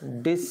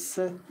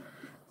 डिसइंफेक्टेंट।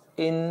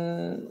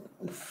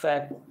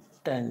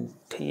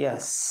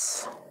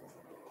 यस,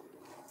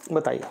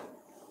 बताइए।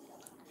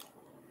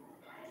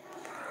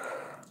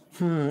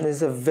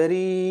 Is a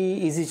very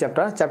easy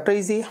chapter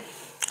easy है।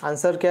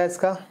 आंसर क्या है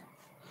इसका?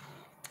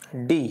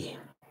 डी।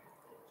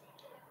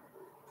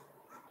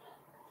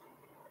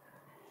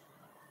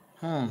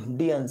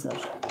 डी आंसर,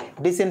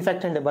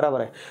 डिसइंफेक्टेंट है,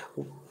 बराबर है।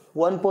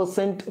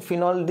 1%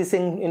 फिनॉल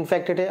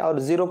डिसइंफेक्टेड है, और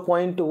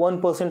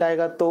 0.1%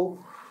 आएगा तो,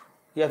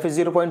 या फिर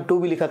 0.2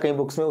 भी लिखा कई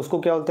बुक्स में, उसको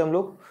क्या बोलते हैं हम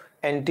लोग?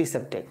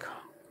 एंटीसेप्टिक।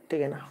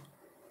 ठीक है ना?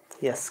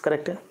 यस,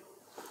 करेक्ट है।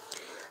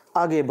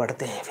 आगे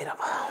बढ़ते हैं फिर अब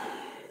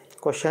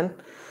क्वेश्चन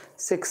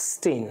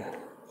 16।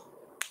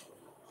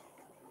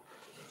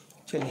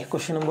 चलिए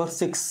क्वेश्चन नंबर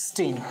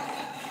 16,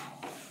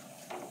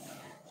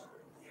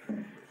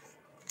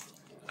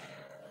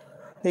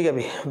 देखिए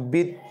अभी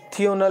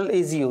बिथ्योनल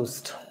इज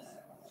यूज्ड।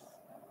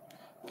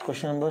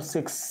 क्वेश्चन नंबर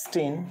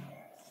 16,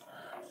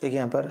 देखिए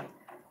यहाँ पर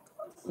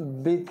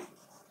बिथ्योनल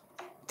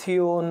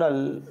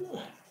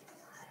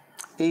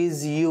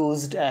is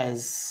used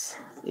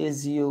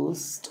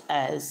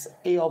as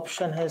A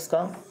option है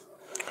इसका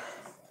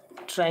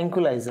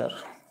ट्रैंकुलाइजर,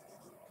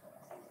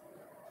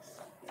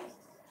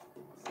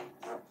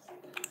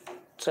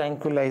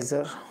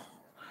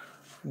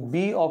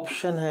 बी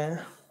ऑप्शन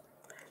है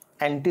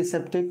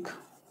एंटीसेप्टिक,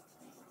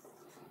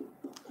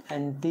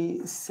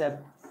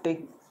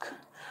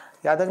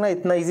 याद रखना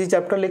इतना इजी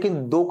चैप्टर,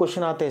 लेकिन 2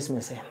 क्वेश्चन आते हैं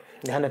इसमें से,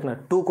 ध्यान रखना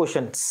 2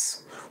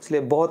 क्वेश्चंस,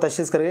 इसलिए बहुत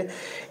अच्छे से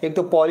करके। एक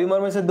तो पॉलीमर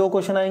में से 2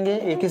 क्वेश्चन आएंगे,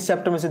 एक इस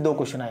चैप्टर में से 2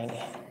 क्वेश्चन आएंगे।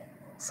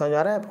 समझ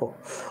आ रहा है आपको?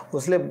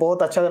 इसलिए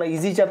बहुत अच्छा करना,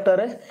 इजी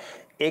चैप्टर है।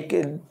 एक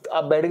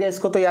आप बैठ गए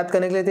इसको तो याद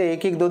करने के लिए, तो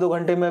 1-1, 2-2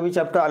 घंटे में अभी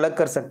चैप्टर अलग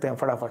कर सकते हैं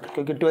फटाफट,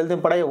 क्योंकि 12th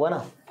में पढ़ाई होगा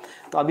ना।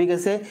 तो अभी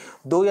कैसे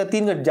 2 या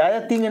 3 घंटे, ज़्यादा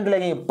 3 घंटे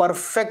लगेंगे,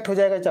 परफेक्ट हो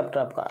जाएगा चैप्टर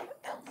आपका।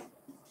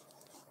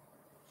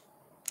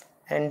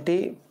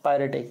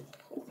 एंटीपायरेटिक।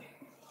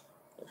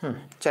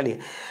 चलिए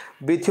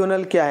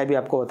बिथ्योनल क्या है भी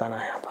आपको बताना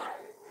है यहाँ पर।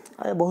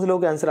 अरे बहुत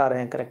लोग आंसर आ रहे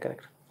हैं,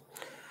 correct.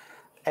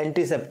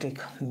 Antiseptic,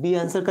 B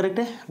answer correct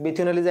है।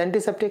 बिथ्योनल इज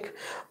एंटीसेप्टिक,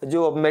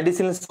 जो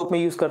मेडिसिनल सोप में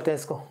यूज़ करते हैं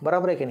इसको,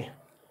 बराबर है कि नहीं?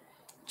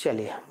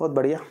 चलिए बहुत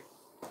बढ़िया।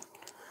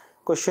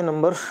 क्वेश्चन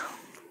नंबर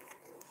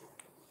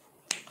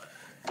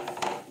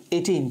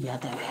 18 पे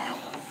आते हैं।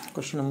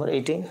 क्वेश्चन नंबर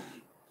 18,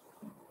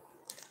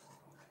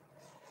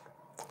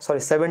 सॉरी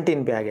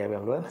 17 पे आ गया अभी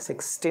हम लोग,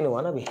 16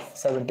 हुआ ना अभी,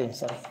 17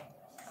 सॉरी।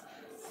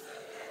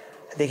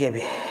 देखिए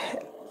अभी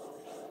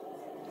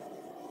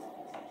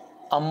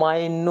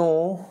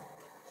amino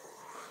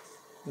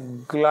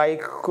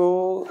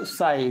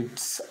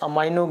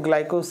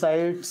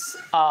glycosides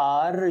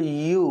are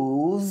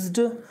used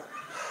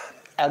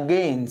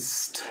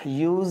against,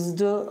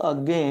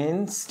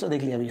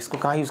 देख लिया अभी इसको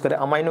कहाँ यूज करें।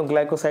 Amino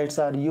glycosides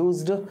are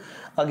used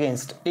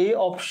against, A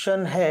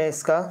option है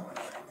इसका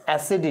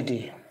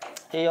एसिडिटी,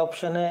 ए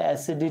ऑप्शन है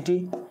एसिडिटी,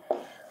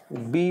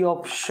 बी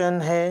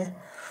ऑप्शन है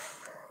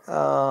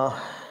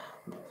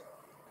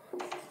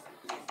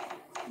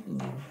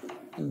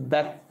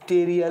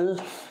बैक्टीरियल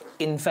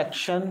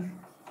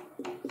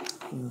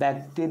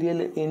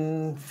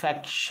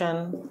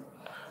इन्फेक्शन,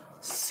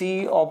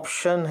 सी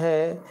ऑप्शन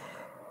है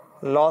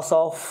लॉस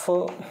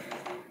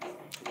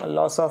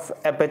ऑफ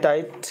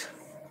एपेटाइट,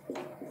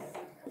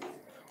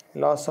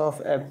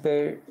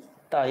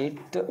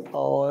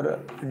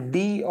 और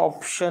डी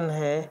ऑप्शन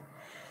है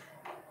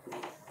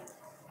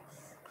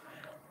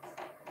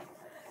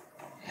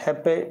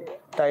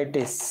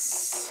हेपेटाइटिस।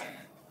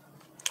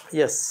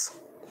 यस,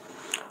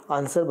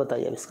 आंसर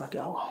बताइए अब इसका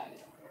क्या होगा।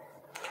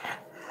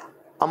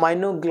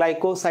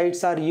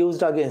 Aminoglycosides are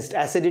used against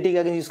acidity के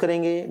अगेंस्ट यूज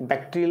करेंगे,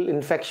 बैक्टीरियल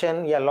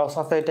इन्फेक्शन या लॉस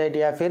ऑफ एपेटाइट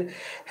या फिर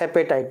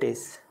हेपेटाइटिस।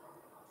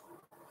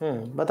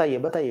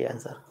 बताइए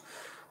आंसर।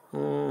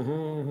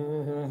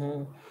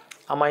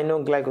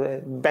 अमाइनोग्लाइको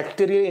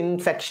बैक्टीरियल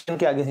इन्फेक्शन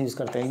के अगेंस्ट यूज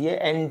करते हैं, ये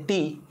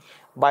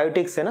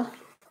एंटीबायोटिक्स है ना।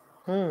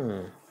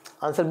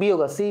 आंसर बी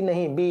होगा, सी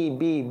नहीं,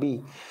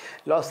 बी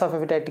लॉस ऑफ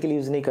एपेटाइट के लिए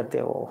यूज नहीं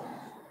करते वो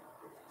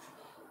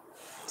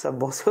सब,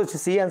 बहुत सोच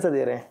सी आंसर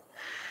दे रहे हैं।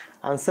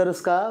 आंसर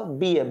उसका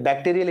बी है,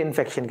 बैक्टीरियल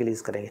इन्फेक्शन के लिए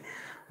यूज करेंगे।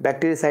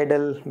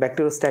 बैक्टीरियसाइडल,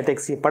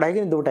 बैक्टीरियोस्टैटिक्स, ये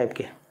पढ़ाएंगे नहीं, 2 टाइप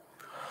के।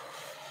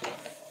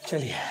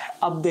 चलिए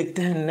अब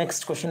देखते हैं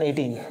नेक्स्ट क्वेश्चन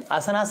 18।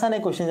 आसान है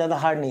क्वेश्चन, ज़्यादा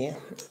हार्ड नहीं है।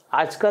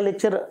 आज का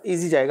लेक्चर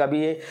इजी जाएगा।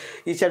 अभी ये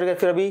इस चैप्टर का,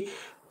 फिर अभी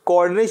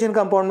कोऑर्डिनेशन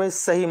कंपाउंड में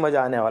सही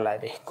मजा आने वाला है।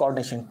 अभी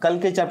कोऑर्डिनेशन कल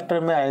के चैप्टर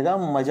में आएगा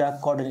मजा,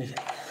 कोऑर्डिनेशन।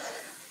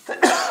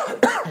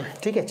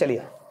 ठीक है,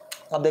 चलिए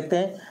अब देखते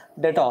हैं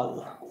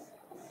Dettol.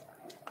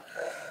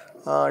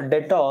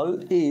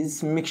 Dettol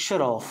is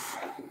mixture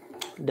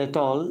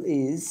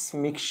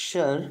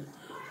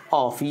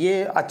of,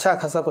 ये अच्छा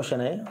खासा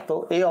क्वेश्चन है।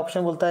 तो ए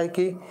ऑप्शन बोलता है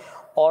कि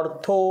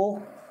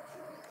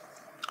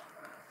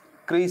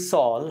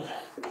ऑर्थोक्रिसॉल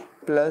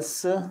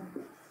प्लस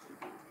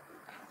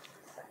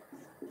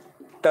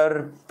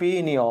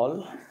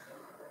टर्पिनियोल,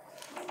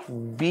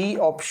 बी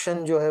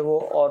ऑप्शन जो है वो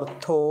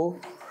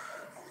ऑर्थोक्लोरीन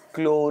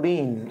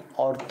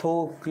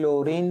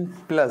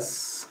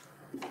प्लस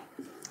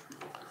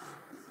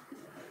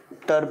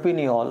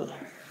टर्पिनियोल,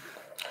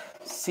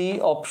 सी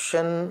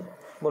ऑप्शन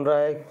बोल रहा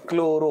है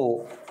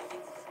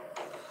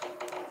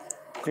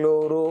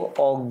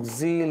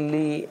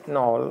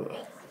क्लोरोऑक्सिलिनॉल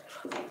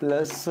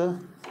प्लस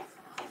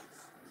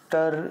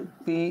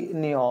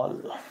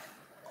टर्पिनियोल,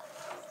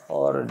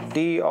 और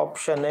डी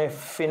ऑप्शन है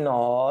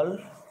फिनॉल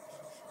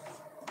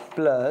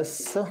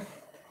प्लस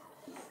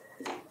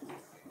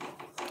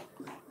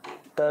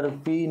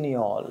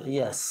टर्पिनियोल।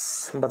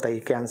 यस, बताइए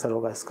क्या आंसर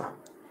होगा इसका।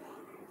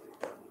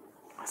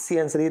 सी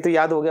आंसर, ये तो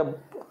याद हो गया,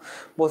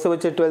 बहुत से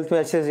बच्चे 12th में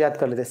अच्छे से याद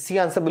कर लेते हैं। सी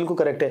आंसर बिल्कुल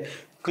करेक्ट है,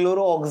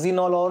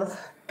 क्लोरोऑक्सिनॉल और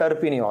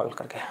टर्पिनियोल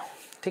करके।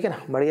 ठीक है ना,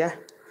 बढ़िया है।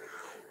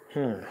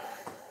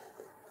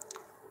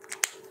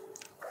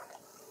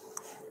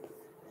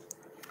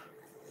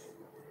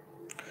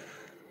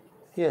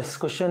 यस,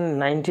 क्वेश्चन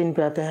 19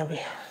 पे आते हैं अभी।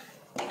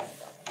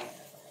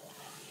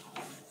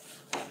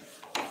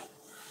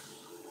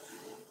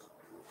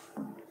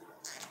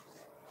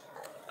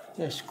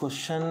 Yes,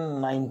 question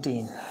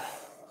 19,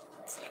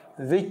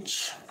 which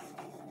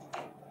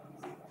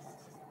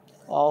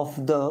of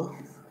the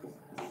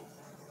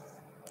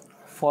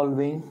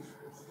following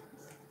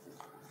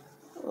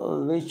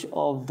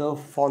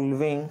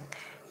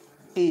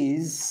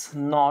is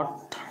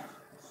not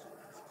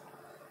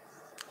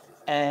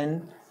an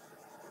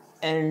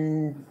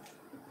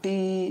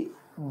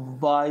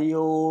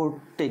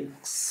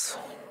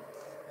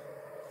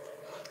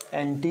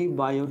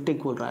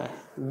antibiotic बोल रहा है।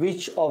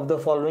 Which of the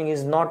following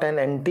is not an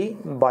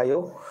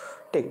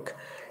antibiotic.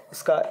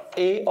 इसका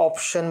ए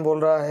ऑप्शन बोल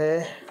रहा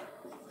है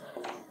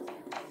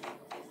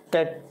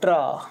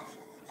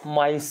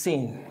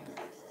टेट्रामाइसिन,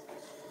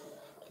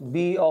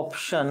 B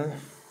option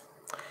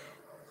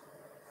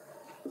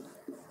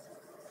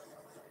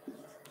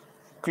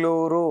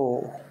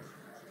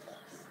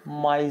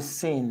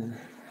क्लोरोमाइसिन,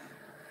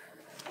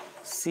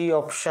 C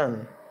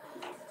option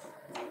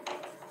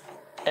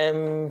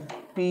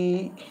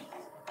ampicillin,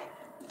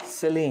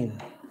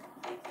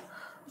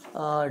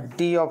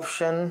 D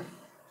option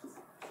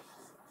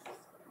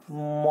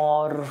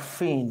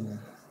morphine.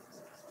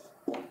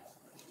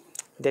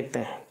 देखते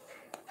हैं,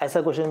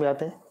 ऐसा क्वेश्चन भी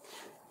आते हैं।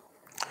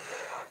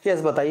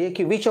 यस, बताइए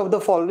कि which of the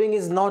following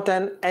is not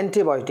an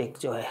antibiotic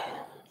जो है।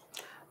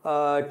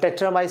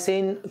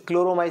 टेट्रामाइसिन,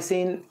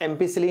 क्लोरोमाइसिन,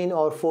 एम्पिसिलिन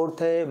और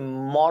फोर्थ है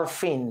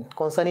मॉर्फिन।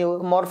 कौन सा नहीं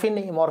होगा? मॉर्फिन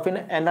नहीं, मॉर्फिन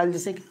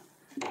एनाल्जेसिक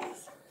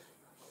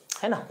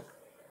है ना,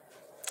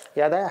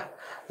 याद आया,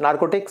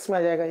 नार्कोटिक्स में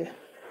आ जाएगा ये।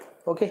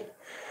 ओके,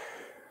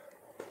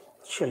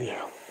 चलिए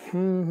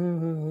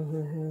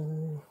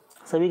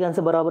सभी का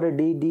आंसर बराबर है,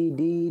 डी डी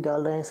डी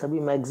डाल रहे हैं सभी,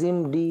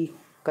 मैक्सिम डी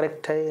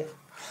करेक्ट है।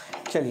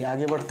 चलिए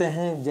आगे बढ़ते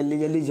हैं, जल्दी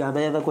जल्दी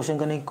ज़्यादा क्वेश्चन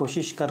करने की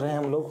कोशिश कर रहे हैं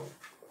हम लोग।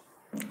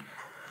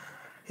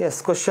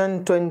 Yes,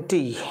 question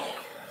 20,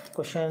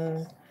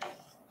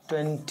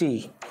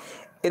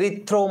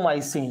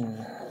 erythromycin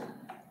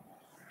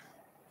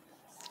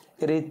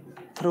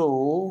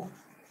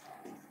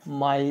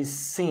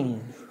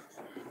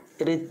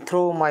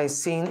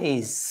erythromycin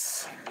is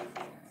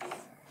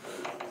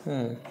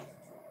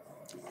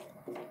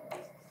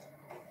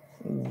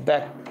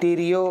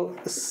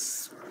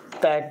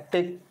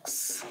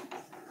बैक्टीरियोस्टैटिक्स,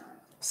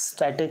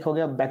 static हो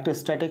गया,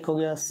 बैक्टीरियोस्टैटिक हो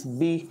गया।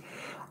 बी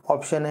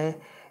ऑप्शन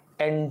है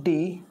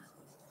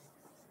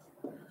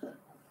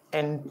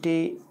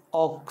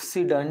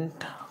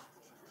एंटीऑक्सीडेंट।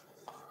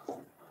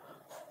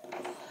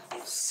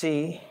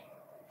 सी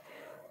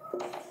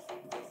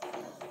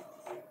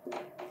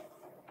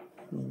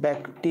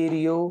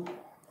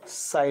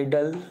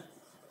बैक्टीरियोसाइडल।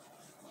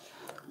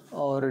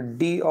 और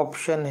डी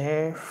ऑप्शन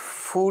है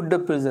फूड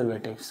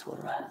प्रिजर्वेटिव्स बोल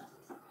रहा है,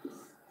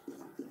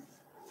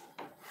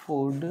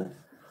 फूड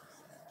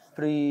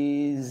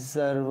प्रिजर्वेटिव्स।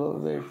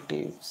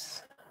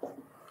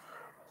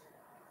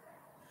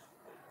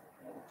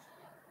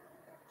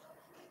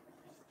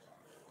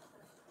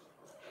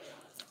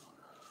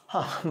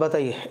 हाँ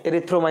बताइए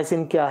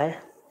एरिथ्रोमाइसिन क्या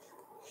है।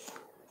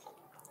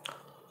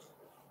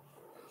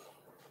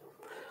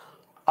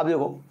 अब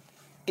देखो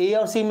ए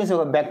और सी में से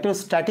होगा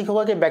बैक्टीरियोस्टैटिक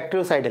होगा कि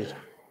बैक्टीरियोसाइडल,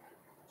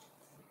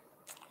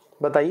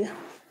 बताइए।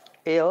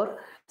 ए और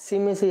सी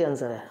में से ही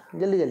आंसर है,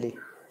 जल्दी जल्दी।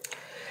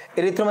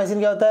 एरिथ्रोमाइसिन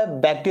क्या होता है,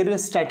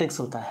 बैक्टीरियोस्टैटिक्स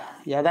होता है,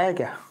 याद आया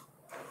क्या?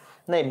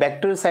 नहीं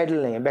बैक्टीरियोसाइडल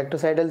नहीं है,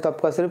 बैक्टीरियोसाइडल तो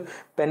आपका सिर्फ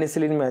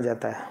पेनिसिलिन में आ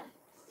जाता है,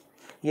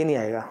 ये नहीं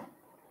आएगा।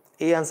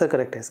 ए आंसर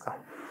करेक्ट है इसका।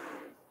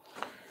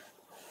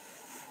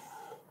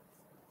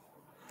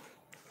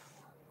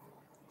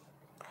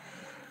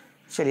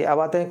 चलिए अब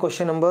आते हैं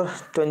क्वेश्चन नंबर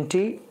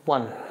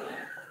 21।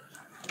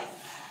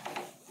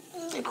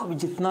 देखो अभी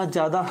जितना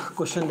ज़्यादा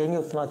क्वेश्चन लेंगे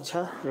उतना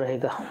अच्छा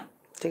रहेगा,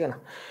 ठीक है ना।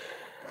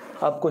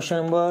 अब क्वेश्चन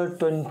नंबर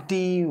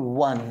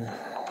 21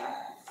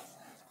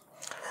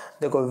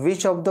 देखो,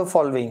 विच ऑफ द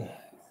फॉलोइंग,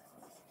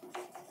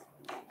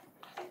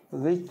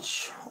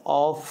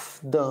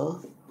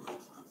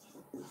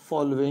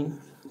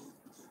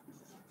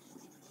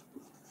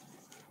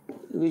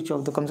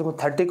 कम से कम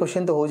 30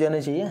 क्वेश्चन तो हो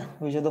जाने चाहिए।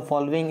 Which of the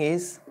following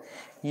is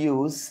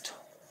used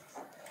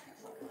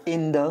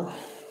in the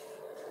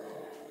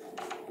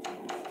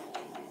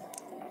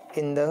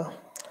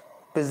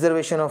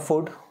preservation of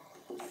food,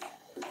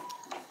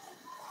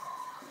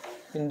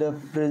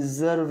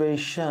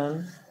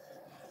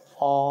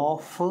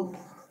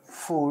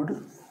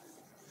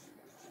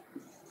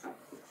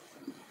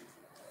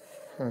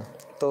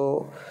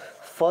 तो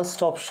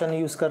फर्स्ट ऑप्शन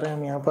यूज कर रहे हैं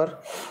हम यहाँ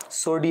पर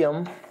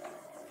sodium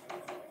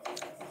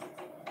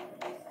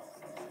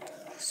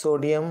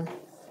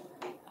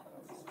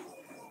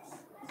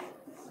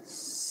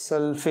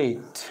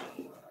sulphate.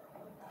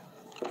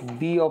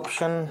 B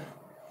option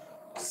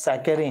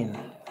saccharin.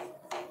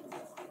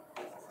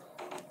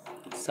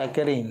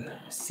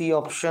 C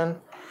option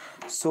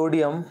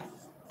sodium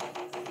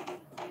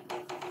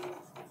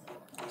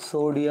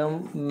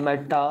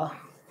Meta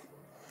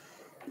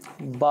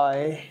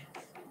bye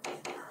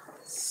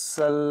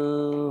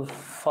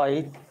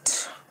sulphite.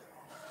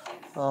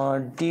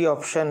 D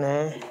option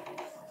है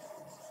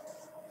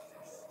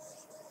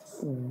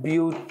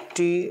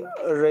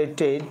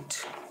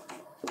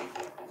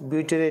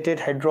ब्यूटेरेटेड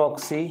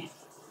हाइड्रोक्सी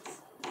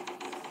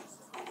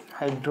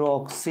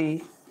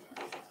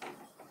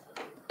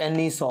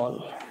एनिसॉल।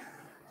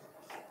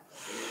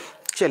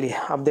 चलिए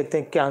अब देखते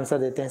हैं क्या आंसर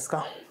देते हैं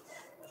इसका।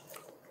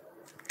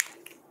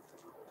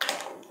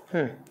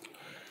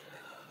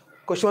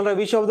 क्वेश्चन बोल रहा है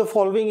which of the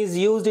following is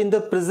used in the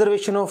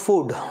preservation of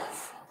food.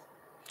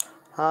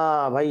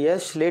 हाँ भाई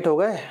यश लेट हो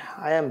गए,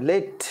 आई एम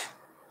लेट।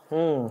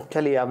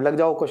 चलिए अब लग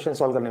जाओ क्वेश्चन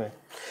सॉल्व करने में।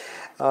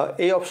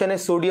 ए ऑप्शन है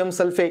सोडियम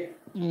सल्फेट,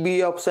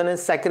 बी ऑप्शन है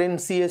सैकरीन,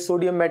 सी है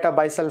सोडियम मेटा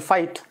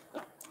बाइसल्फाइट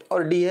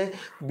और डी है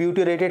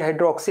ब्यूटेरेटेड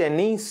हाइड्रोक्सी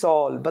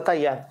एनिसॉल।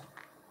 बताइए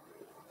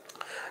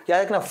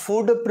याद रखना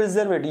फूड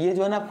प्रिजर्वेट, ये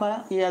जो है ना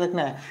आपका, ये याद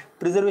रखना है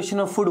प्रिजर्वेशन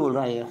ऑफ फूड बोल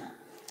रहा है ये,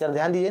 जरा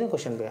ध्यान दीजिए ना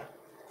क्वेश्चन पे।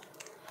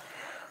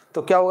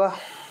 तो क्या होगा,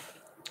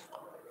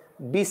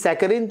 बी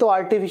सैकरीन तो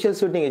आर्टिफिशियल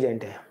स्वीटनिंग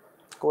एजेंट है,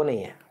 वो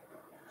नहीं है।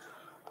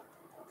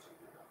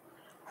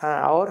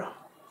 हाँ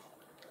और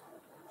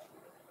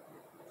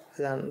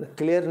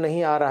क्लियर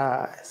नहीं आ रहा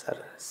है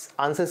सर,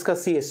 आंसर इसका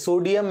सी है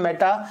सोडियम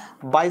मेटा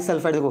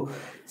बाइसल्फाइड। देखो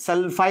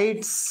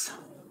सल्फाइड्स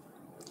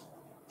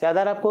याद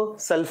आ रहा है आपको,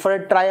 सल्फर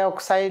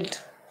ट्राइऑक्साइड,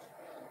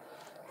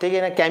 ठीक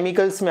है ना,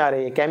 केमिकल्स में आ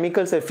रही है।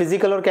 केमिकल्स है,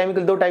 फिजिकल और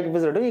केमिकल दो टाइप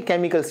के, ये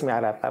केमिकल्स में आ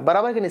रहा है,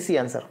 बराबर कि नहीं? सी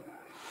आंसर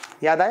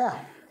याद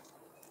आया।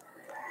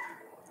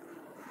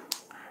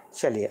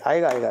 चलिए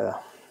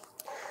आएगा।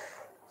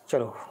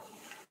 चलो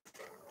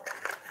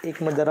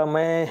एक मिनट जरा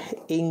मैं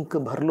इंक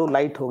भर लो,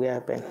 लाइट हो गया है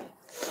पेन,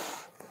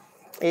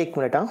 एक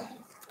मिनट। हाँ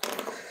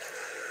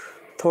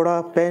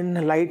थोड़ा पेन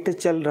लाइट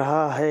चल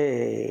रहा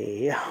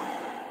है।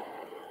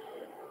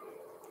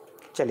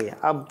 चलिए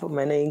अब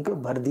मैंने इंक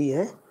भर दी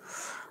है,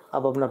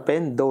 अब अपना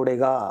पेन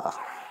दौड़ेगा।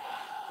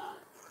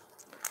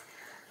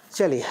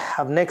 चलिए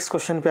अब नेक्स्ट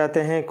क्वेश्चन पे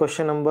आते हैं,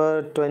 क्वेश्चन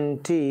नंबर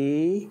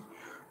 22।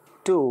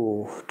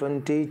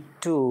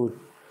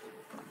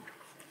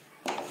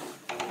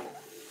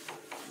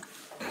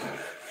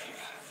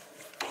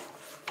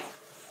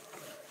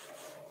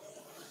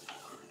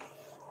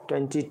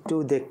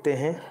 देखते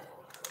हैं।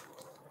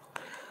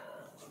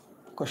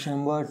 Question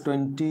number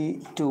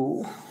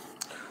 22,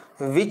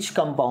 which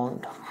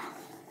compound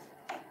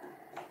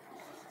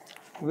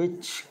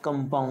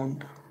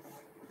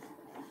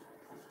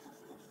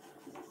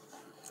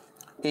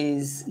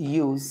is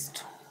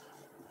used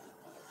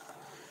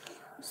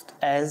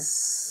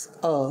as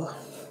a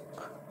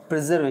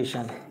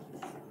preservation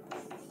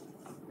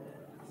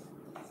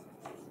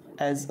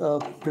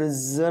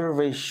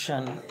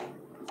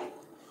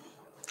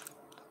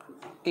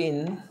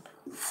in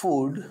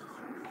foods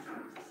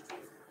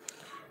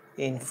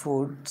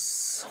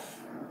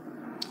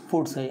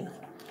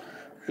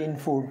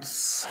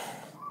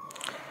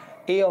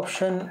A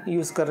option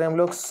use कर रहे हैं हम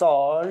लोग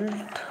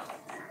सॉल्ट,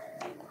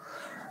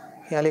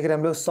 यहाँ लिख रहे हैं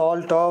हम लोग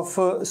salt of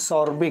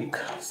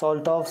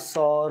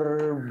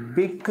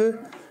sorbic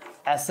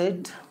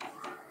acid.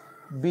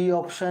 B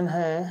option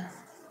है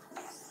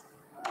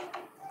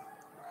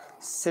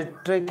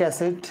सिट्रिक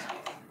एसिड।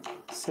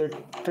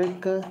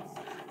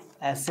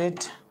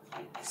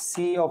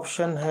 सी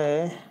ऑप्शन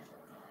है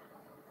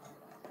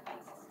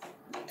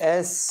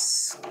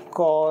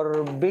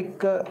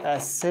एस्कॉर्बिक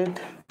एसिड।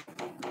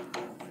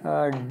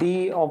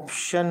 डी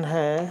ऑप्शन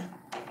है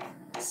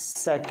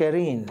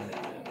सैकरीन।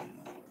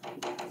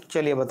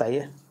 चलिए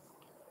बताइए।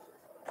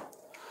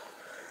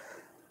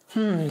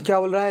 क्या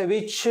बोल रहा है?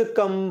 Which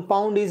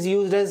compound is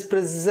used as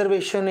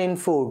preservation in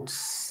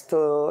foods.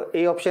 तो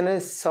ए ऑप्शन है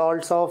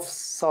सॉल्ट्स ऑफ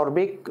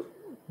सॉर्बिक,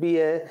 बी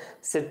है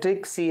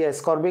सिट्रिक, सी है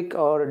एस्कॉर्बिक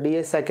और डी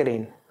है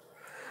सैकरीन।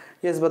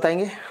 यस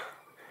बताएंगे।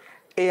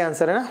 ए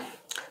आंसर है ना,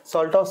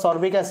 salt of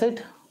sorbic acid,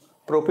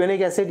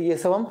 propionic acid, ये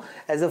सब हम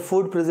as a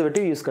food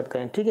preservative use करते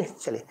हैं। ठीक है,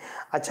 चलिए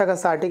अच्छा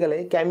खासा आर्टिकल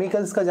है,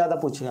 केमिकल्स का ज़्यादा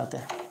पूछे जाते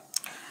हैं।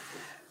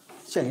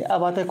 चलिए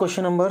अब आता है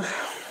क्वेश्चन नंबर,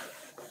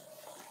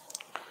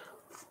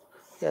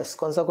 यस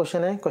कौन सा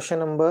क्वेश्चन है? Question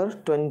number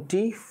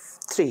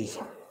 23।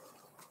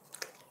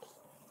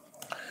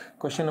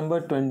 Question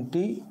number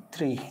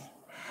 23,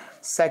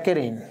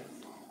 saccharin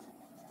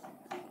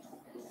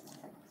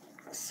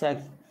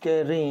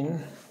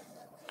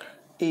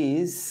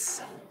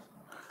is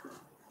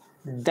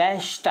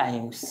dash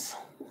times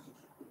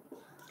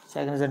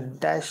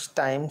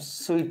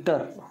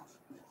sweeter,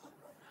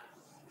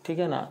 ठीक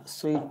है ना,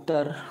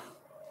 sweeter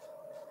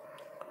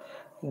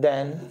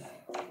than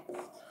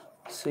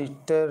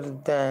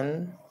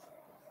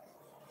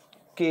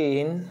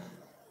cane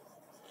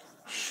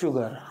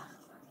sugar।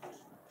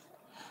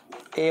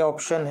 A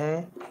option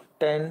है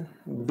 10,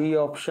 बी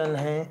ऑप्शन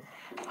है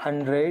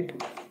 100,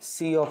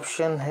 सी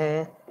ऑप्शन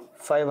है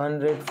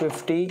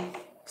 550,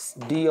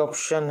 डी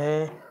ऑप्शन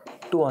है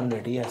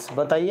 200। यस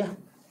बताइए।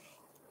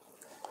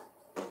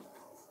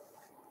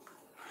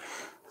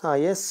 हाँ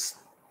यस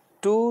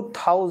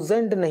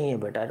 2000 नहीं है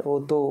बेटा, वो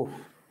तो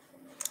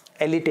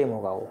एलिटेम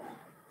होगा वो।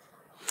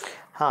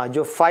 हाँ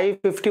जो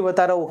 550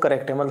 बता रहा है वो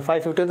करेक्ट है, मतलब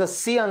 550 तो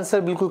सी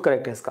आंसर बिल्कुल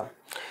करेक्ट है इसका।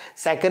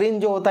 सैकरीन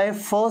जो होता है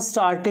फर्स्ट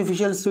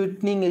आर्टिफिशियल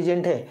स्वीटनिंग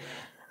एजेंट है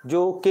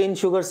जो केन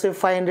शुगर से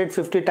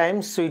 550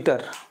 टाइम्स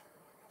स्वीटर,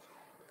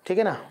 ठीक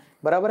है ना,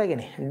 बराबर है कि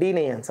नहीं? डी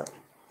नहीं आंसर,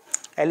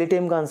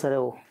 एलिटेम का आंसर है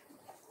वो।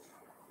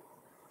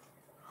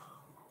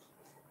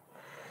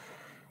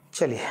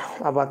 चलिए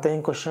अब आते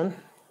हैं क्वेश्चन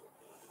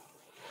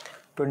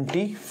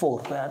 24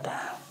 पे आता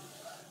है।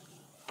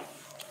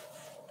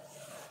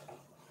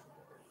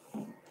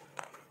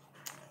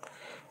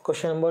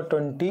 क्वेश्चन नंबर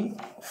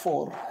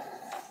 24,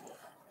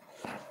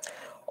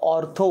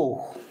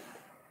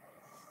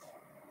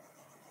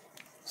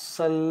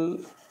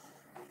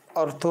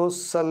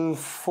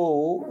 ऑर्थोसल्फो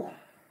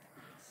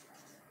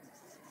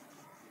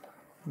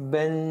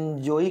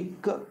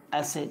बेंजोइक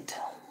एसिड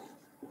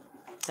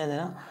है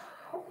ना,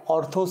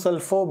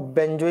 ऑर्थोसल्फो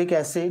बेंजोइक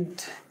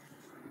एसिड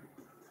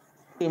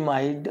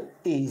इमाइड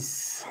इज,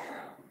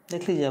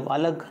 देख लीजिए अब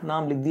अलग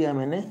नाम लिख दिया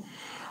मैंने,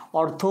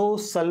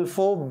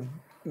 ऑर्थोसल्फो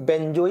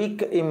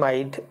बेंजोइक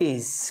इमाइड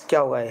इज क्या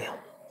होगा ये?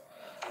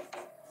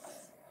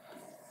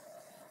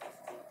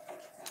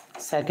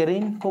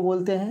 सैकरीन को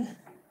बोलते हैं,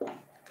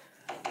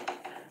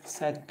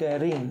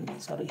 saccharin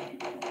sorry.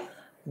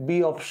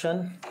 B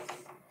option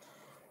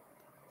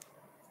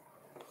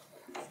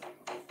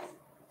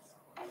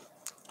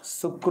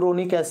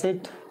सुक्रोनिक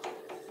acid,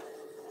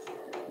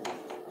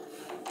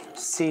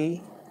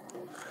 सी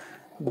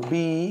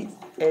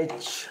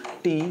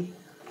BHT,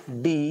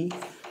 डी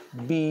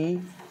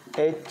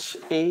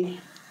BHA।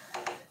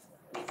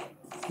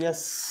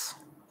 यस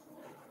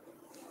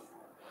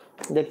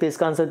देखते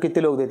इसका आंसर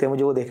कितने लोग देते हैं,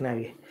 मुझे वो देखना है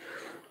अभी।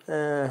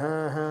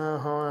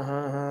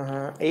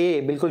 हाँ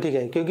ए बिल्कुल ठीक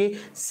है, क्योंकि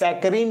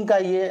सैकरीन का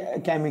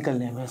ये केमिकल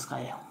नेम है इसका,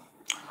 ये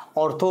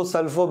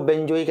ऑर्थोसल्फो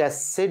बेंजोइक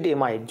एसिड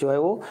इमाइड जो है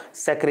वो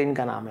सैकरीन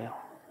का नाम है,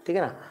 ठीक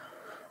है ना।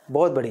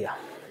 बहुत बढ़िया,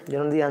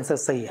 जिन्होंने दिया आंसर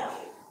सही है।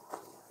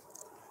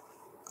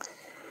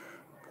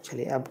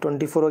 चलिए अब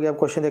 24 हो गया, अब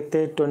क्वेश्चन देखते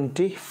हैं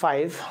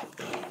 25।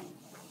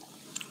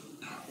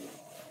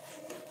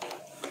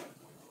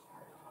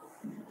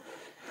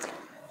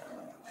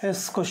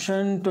 इस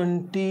question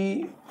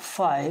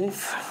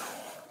 25,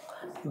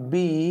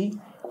 BHA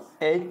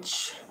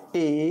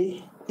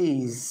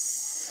is,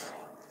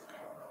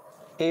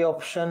 A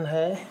option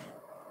है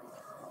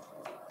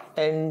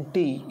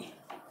एंटीऑक्सीडेंट,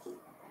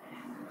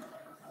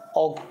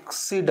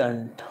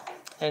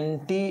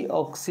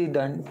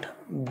 एंटीऑक्सीडेंट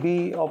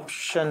बी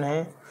ऑप्शन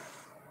है।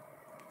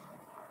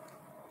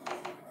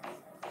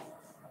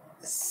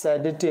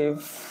 सेडेटिव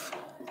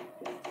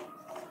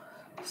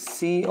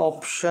सी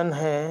ऑप्शन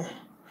है।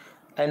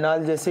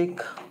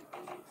 एनाल्जेसिक,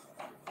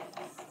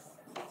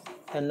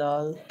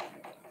 एनाल्जेसिक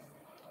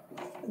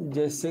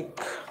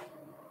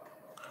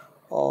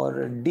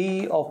और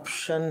डी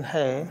ऑप्शन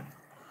है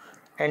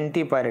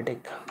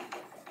एंटीपायरेटिक,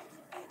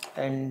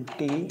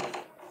 एंटीपायरेटिक्स।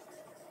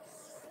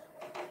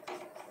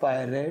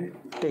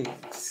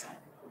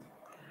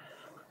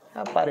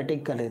 आप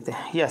पायरेटिक कर लेते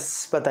हैं।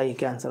 यस, बताइए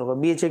क्या आंसर होगा।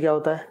 BHA क्या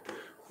होता है?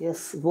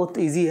 यस, बहुत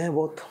इजी है,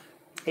 बहुत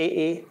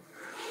ए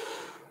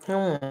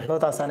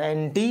बहुत आसान है,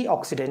 एंटी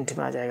ऑक्सीडेंट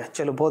में आ जाएगा।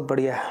 चलो बहुत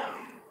बढ़िया है।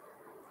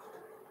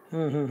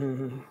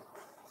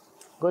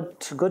 Good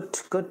good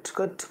good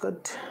good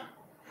good.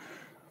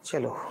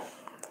 चलो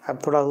अब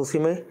थोड़ा उसी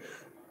में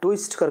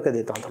ट्विस्ट करके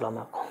देता हूँ थोड़ा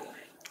मैं आपको।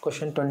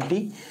 क्वेश्चन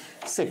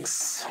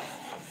 26,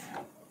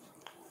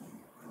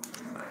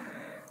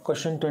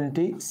 क्वेश्चन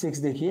 26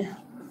 देखिए।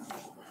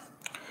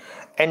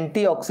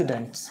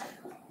 Antioxidants,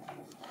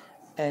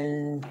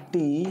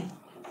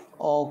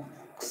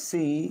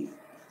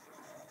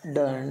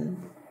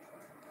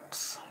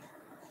 antioxidants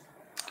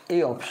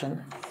A option.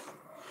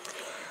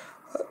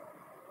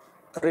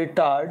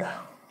 retard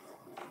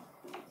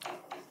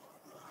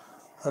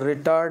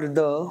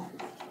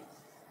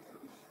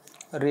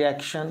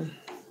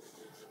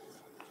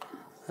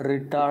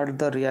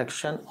the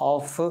reaction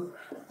of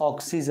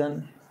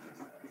oxygen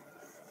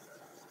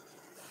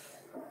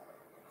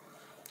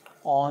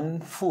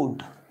on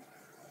food,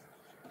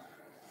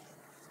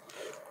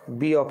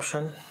 B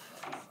option।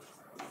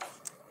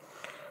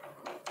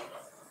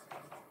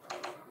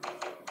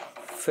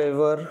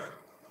 favor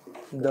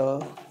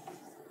the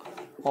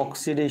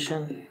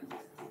oxidation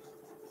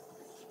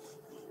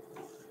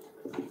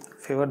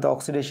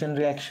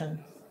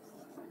reaction,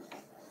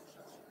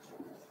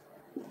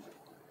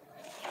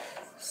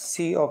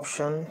 C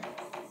option।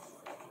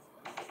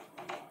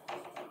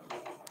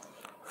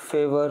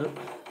 favor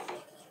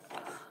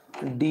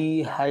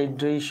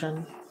dehydration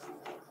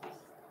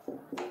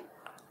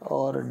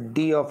और D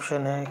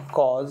ऑप्शन है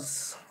cause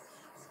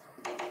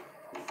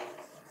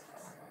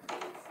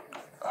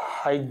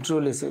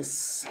हाइड्रोलिसिस।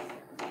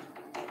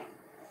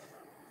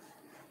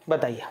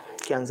 बताइए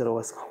क्या आंसर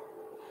होगा इसका।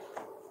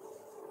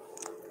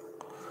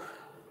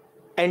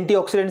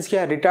 एंटीऑक्सीडेंट्स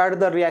क्या है? Retard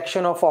the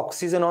reaction of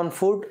oxygen on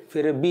food,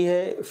 फिर B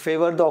है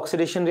फेवर द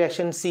ऑक्सीडेशन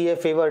रिएक्शन, सी है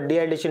फेवर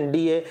डिहाइड्रेशन,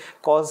 डी है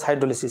कॉज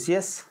हाइड्रोलिसिस।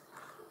 यस,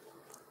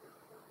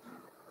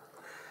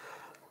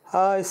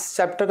 इस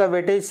चैप्टर का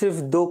वेटेज सिर्फ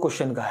 2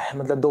 क्वेश्चन का है,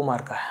 मतलब 2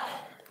 मार्क का है।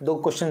 2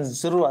 क्वेश्चन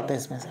जरूर आते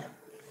हैं इसमें से।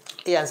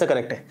 ये आंसर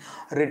करेक्ट है,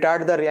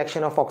 retard the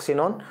reaction of oxygen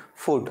on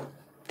food.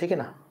 ठीक है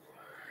ना,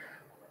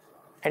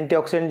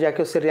 एंटीऑक्सीडेंट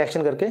जाके उससे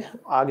रिएक्शन करके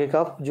आगे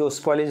का जो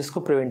स्पॉइलेज इसको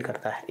प्रिवेंट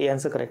करता है। ये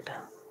आंसर करेक्ट है।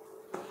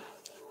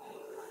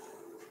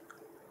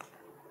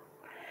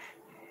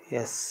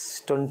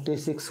 यस,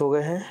 26 हो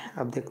गए हैं।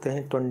 अब देखते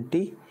हैं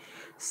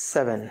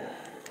 27।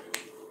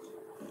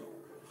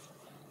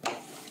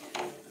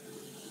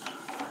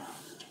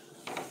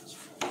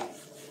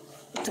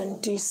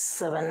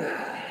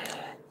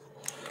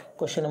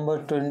 क्वेश्चन नंबर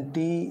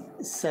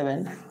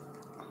 27,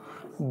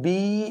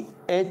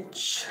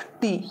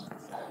 BHT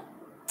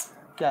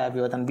क्या है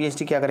अभी बताना।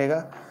 BHT क्या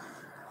करेगा?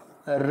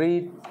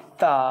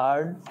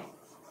 Retard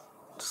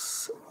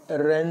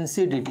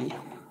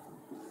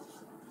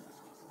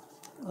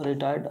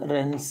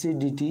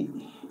rancidity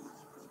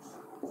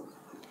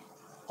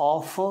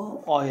of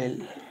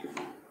oil.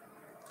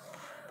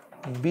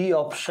 B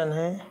option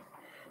है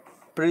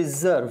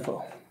preserves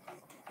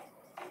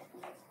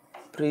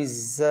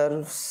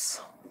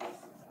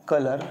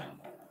colour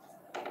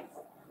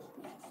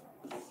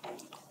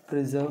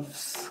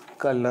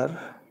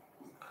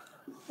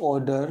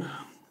odor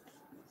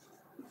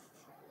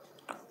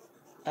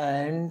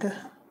and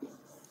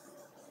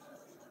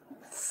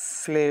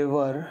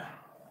flavor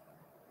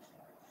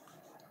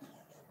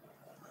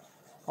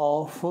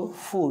of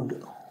food।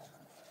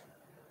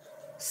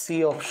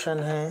 C option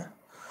है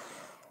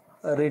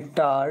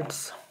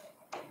retards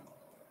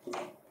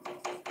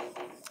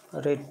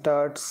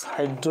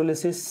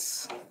hydrolysis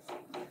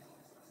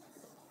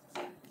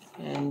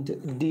and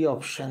D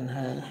option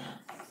है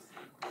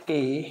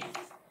ए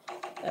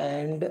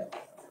एंड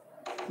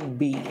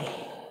बी।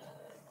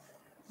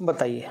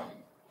 बताइए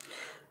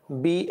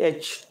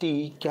BHT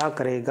क्या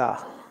करेगा?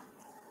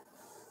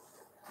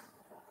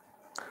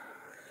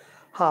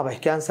 हाँ भाई,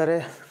 क्या आंसर है?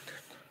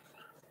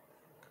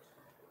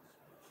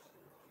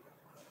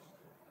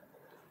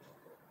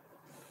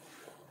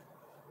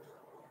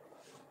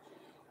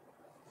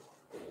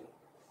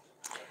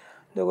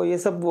 देखो ये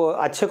सब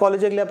अच्छे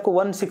कॉलेज के लिए आपको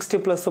 160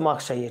 प्लस तो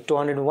मार्क्स चाहिए,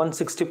 200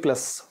 160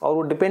 प्लस, और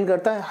वो डिपेंड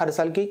करता है हर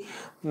साल की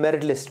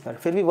मेरिट लिस्ट पर।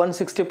 फिर भी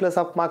 160 प्लस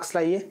आप मार्क्स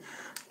लाइए,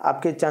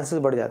 आपके चांसेस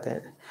बढ़ जाते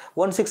हैं।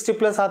 160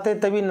 प्लस आते हैं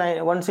तभी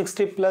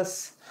 160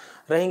 प्लस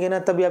रहेंगे ना,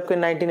 तभी आपके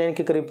 99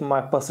 के करीब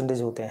मार्क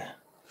परसेंटेज होते हैं।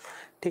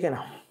 ठीक है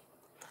ना,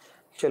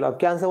 चलो अब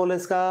क्या आंसर बोले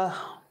इसका,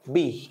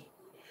 B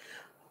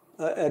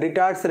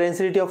retards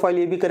rancidity of oil,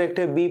 ये भी करेक्ट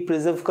है। Be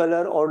preserve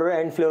colour, order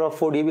and flavour of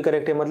food, ये भी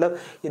करेक्ट है। मतलब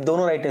ये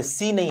दोनों राइट है,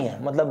 सी नहीं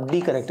है, मतलब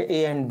डी करेक्ट है,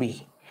 A and B,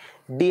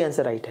 D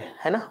answer right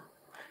है ना?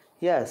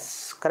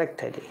 यस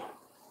करेक्ट है डी।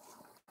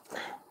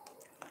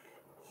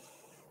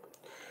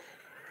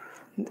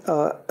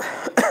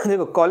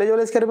 देखो कॉलेज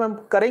वाले इसके बारे में हम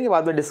करेंगे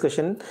बाद में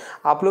डिस्कशन।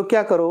 आप लोग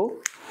क्या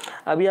करो,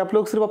 अभी आप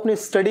लोग सिर्फ अपनी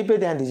स्टडी पे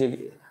ध्यान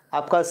दीजिए,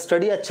 आपका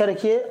स्टडी अच्छा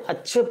रखिए,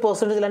 अच्छे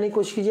परसेंटेज लाने की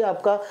कोशिश कीजिए,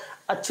 आपका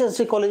अच्छे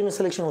अच्छे कॉलेज में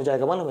सिलेक्शन हो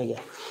जाएगा। मालूम है क्या?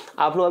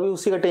 आप लोग अभी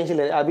उसी का टेंशन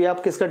ले रहे हैं। अभी आप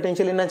किसका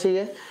टेंशन लेना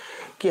चाहिए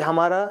कि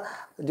हमारा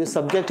जो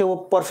सब्जेक्ट है वो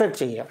परफेक्ट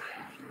चाहिए,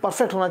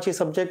 परफेक्ट होना चाहिए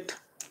सब्जेक्ट,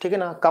 ठीक है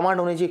ना? कमांड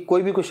होनी चाहिए,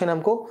 कोई भी क्वेश्चन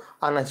हमको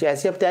आना चाहिए।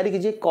 ऐसी आप तैयारी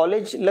कीजिए,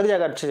 कॉलेज लग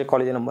जाएगा अच्छे से,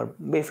 कॉलेज नंबर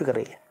बेफिक्र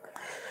रहिए।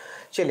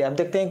 चलिए अब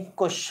देखते हैं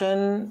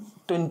क्वेश्चन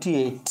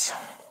 28,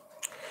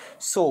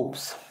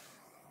 सोप्स।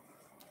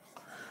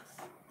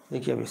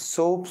 देखिए अभी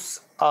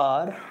soaps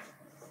are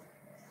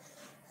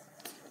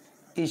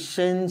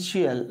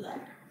essential,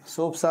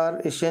 soaps are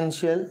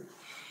essential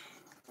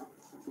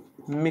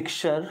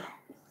mixture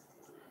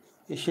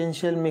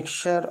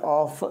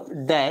of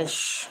dash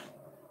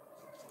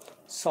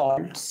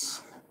salts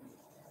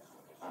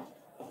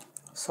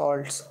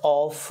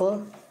of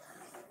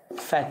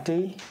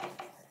fatty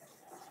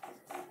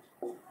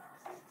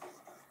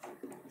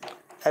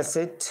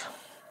acid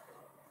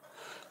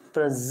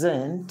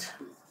present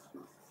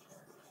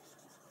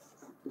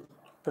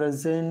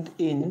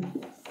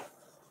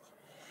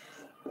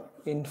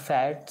in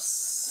fats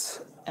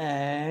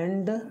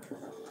and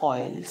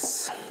oils,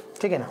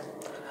 ठीक है ना?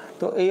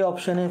 तो ए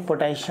ऑप्शन है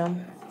पोटेशियम,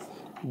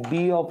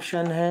 बी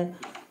ऑप्शन है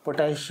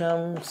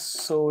पोटेशियम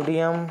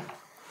सोडियम,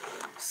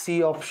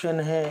 सी ऑप्शन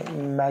है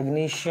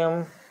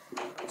मैग्नीशियम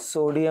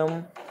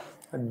सोडियम,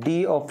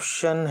 डी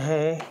ऑप्शन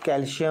है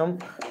calcium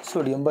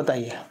sodium.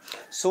 बताइए,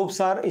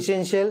 soaps are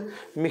essential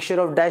mixture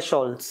of dash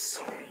salts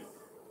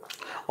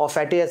और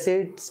fatty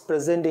acids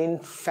present in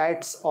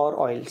fats और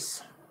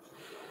ऑयल्स।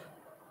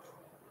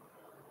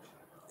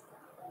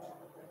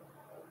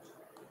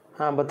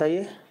 हाँ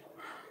बताइए,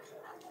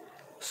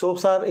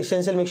 soaps are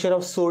essential mixture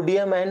of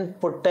sodium and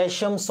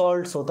potassium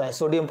salts होता है,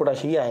 sodium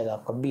potassium, ये आएगा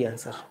आपका बी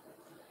आंसर।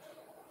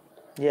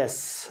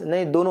 यस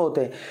नहीं दोनों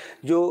होते हैं,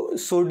 जो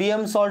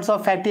sodium salts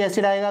of fatty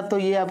acid आएगा तो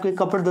ये आपके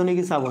कपड़े धोने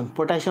की साबुन,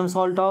 potassium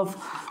salt of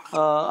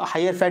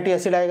higher fatty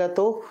acid आएगा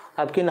तो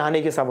आपके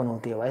नहाने की साबुन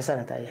होती है, ऐसा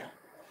रहता है।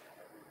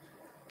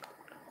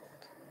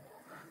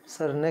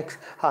 सर नेक्स्ट,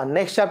 हाँ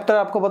नेक्स्ट चैप्टर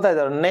आपको पता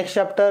है, नेक्स्ट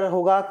चैप्टर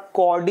होगा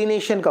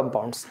कोऑर्डिनेशन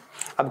कंपाउंड्स।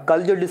 अब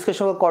कल जो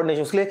डिस्कशन होगा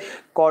कोऑर्डिनेशन, उसके लिए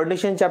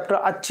कोऑर्डिनेशन चैप्टर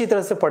अच्छी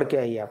तरह से पढ़ के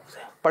आइए, आप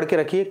पढ़ के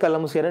रखिए, कल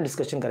हम उसके ना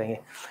डिस्कशन करेंगे,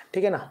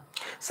 ठीक है ना?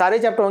 सारे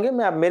चैप्टर होंगे,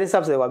 मैं मेरे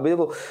हिसाब से अभी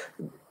देखो,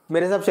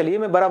 मेरे हिसाब चलिए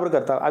मैं बराबर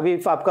करता हूँ।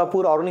 अभी आपका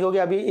पूरा ऑर्गेनिक हो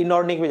गया, अभी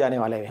इनऑर्गेनिक पे जाने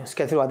वाले हैं,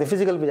 उसके फिर बाद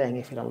फिजिकल पे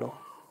जाएंगे फिर हम लोग,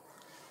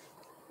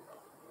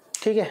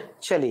 ठीक है?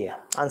 चलिए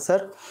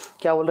आंसर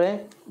क्या बोल रहे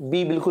हैं,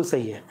 बी बिल्कुल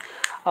सही है।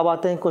 अब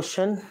आते हैं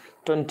क्वेश्चन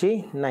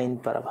 29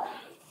 पर। अब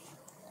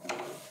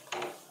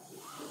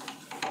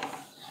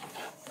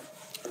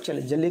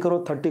चलिए जल्दी करो,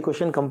 30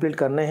 क्वेश्चन कंप्लीट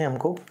करने हैं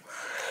हमको।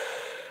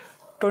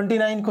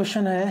 29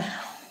 क्वेश्चन है,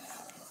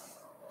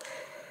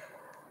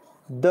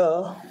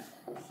 the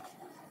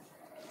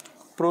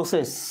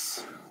process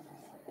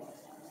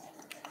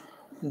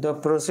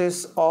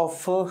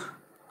of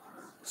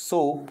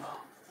soap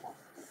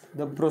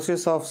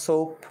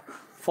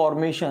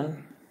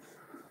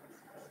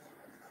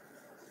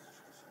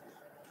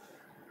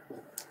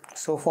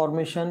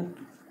formation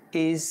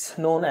is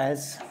known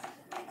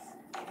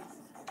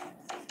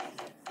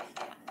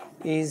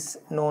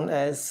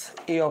as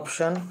A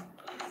option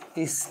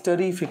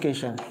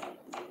esterification,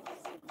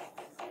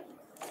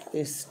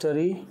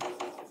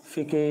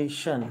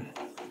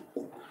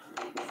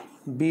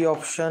 B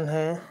option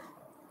है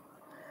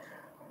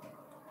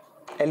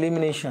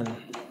elimination,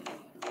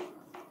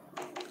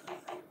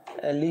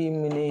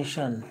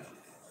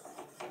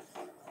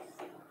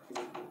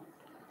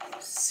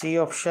 C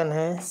ऑप्शन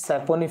है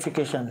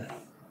saponification,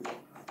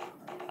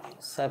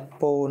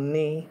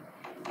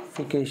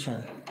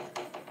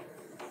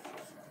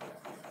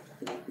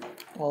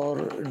 और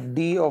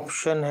डी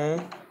ऑप्शन है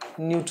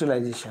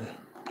न्यूट्रलाइजेशन।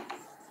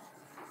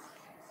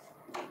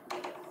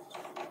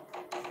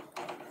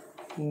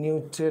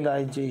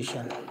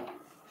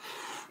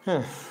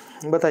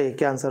 बताइए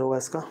क्या आंसर होगा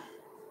इसका?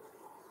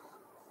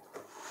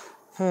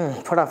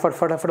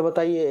 फटाफट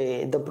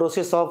बताइए। The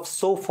process of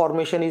soap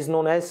formation is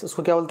known as,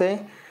 उसको क्या बोलते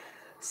हैं?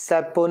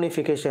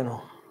 सैपोनिफिकेशन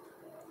हो।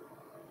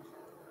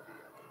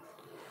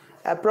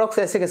 अप्रॉक्स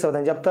ऐसे कैसे होता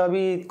है, जब तक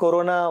अभी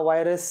कोरोना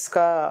वायरस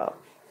का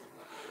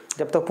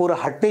जब तक पूरा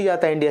हट नहीं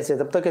जाता इंडिया से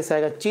तब तक कैसे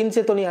आएगा? चीन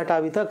से तो नहीं हटा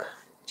अभी तक,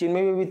 चीन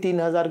में भी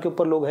 3000 के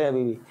ऊपर लोग हैं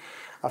अभी भी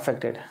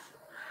अफेक्टेड।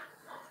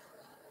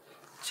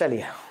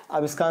 चलिए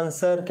अब इसका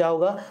आंसर क्या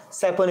होगा?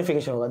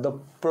 सैपोनिफिकेशन होगा। The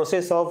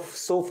process of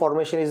soap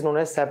formation is known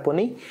as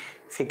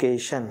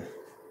saponification.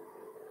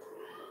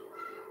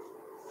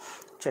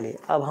 चलिए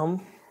अब हम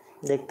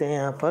देखते हैं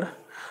यहाँ पर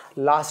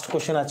लास्ट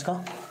क्वेश्चन आज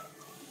का।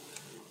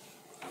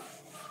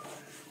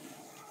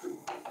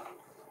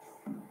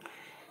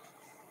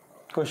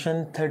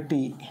 Question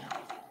 30,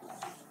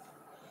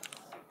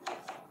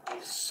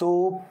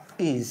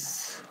 soap is,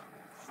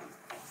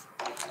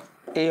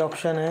 A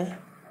option है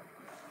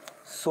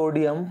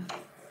सोडियम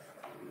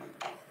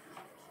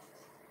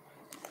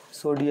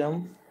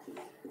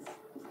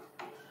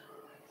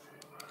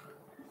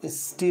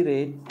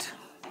स्टीरेट,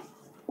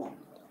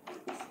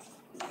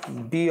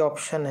 बी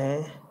ऑप्शन है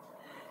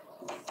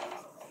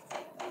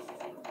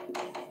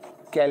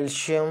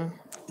कैल्शियम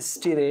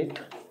स्टीरेट,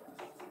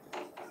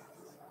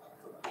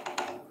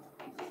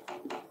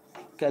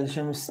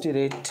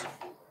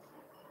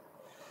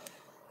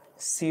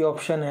 सी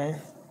ऑप्शन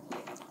है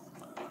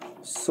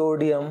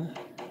सोडियम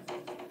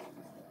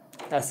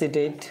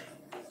एसीटेट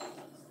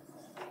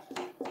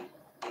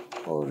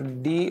और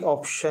डी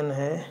ऑप्शन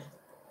है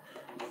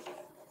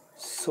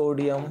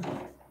सोडियम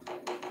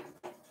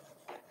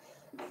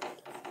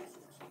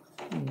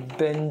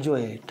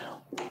बेंजोएट।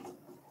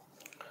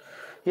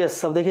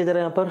 यस, अब देखिए जरा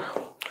यहाँ पर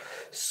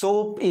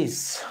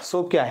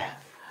सोप क्या है?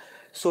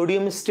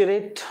 Sodium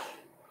stearate,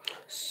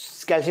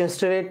 calcium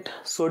stearate,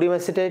 sodium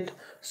acetate,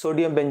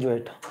 sodium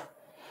benzoate.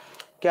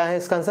 क्या है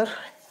इसका आंसर?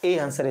 ए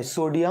आंसर है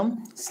सोडियम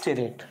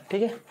स्टीरेट।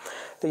 ठीक है,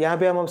 तो यहाँ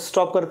पे हम अब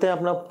स्टॉप करते हैं,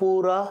 अपना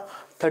पूरा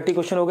 30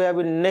 क्वेश्चन हो गया।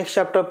 अभी नेक्स्ट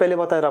चैप्टर पहले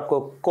बता रहा आपको,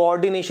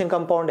 कोऑर्डिनेशन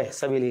कंपाउंड है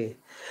सभी लिए।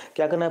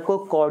 क्या करना है आपको?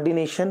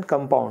 Coordination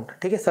compound.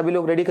 ठीक है, सभी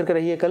लोग रेडी करके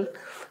रहिए, कल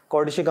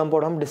कोऑर्डिनेशन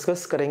कंपाउंड हम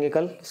डिस्कस करेंगे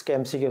कल, इसके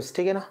एमसीक्यूज।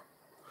 ठीक है ना।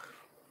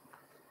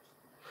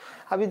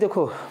 अभी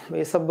देखो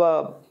ये सब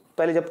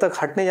पहले जब तक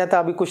हटने जाता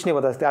अभी कुछ नहीं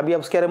बता सकते। अभी आप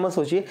उसके बारे में मत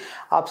सोचिए,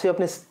 आपसे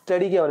अपने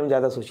स्टडी के बारे में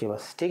ज़्यादा सोचिए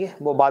बस। ठीक है,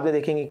 वो बाद में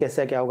देखेंगे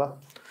कैसे क्या होगा।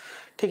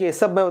 ठीक है,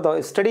 सब मैं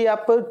बताऊँ, स्टडी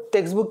आप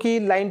टेक्स्ट बुक की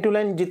लाइन टू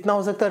लाइन जितना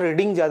हो सकता है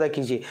रीडिंग ज़्यादा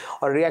कीजिए,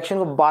 और रिएक्शन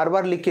को बार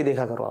बार लिख के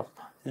देखा करो। आप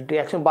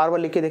रिएक्शन बार बार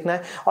लिख के देखना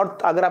है, और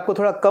अगर आपको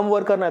थोड़ा कम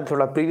वर्क करना है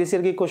थोड़ा प्रीवियस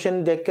ईयर की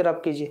क्वेश्चन देख कर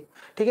आप कीजिए।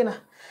 ठीक है ना।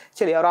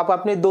 चलिए, और आप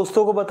अपने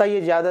दोस्तों को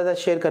बताइए ज़्यादा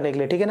शेयर करने के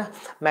लिए। ठीक है ना,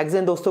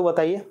 मैगजीन दोस्तों को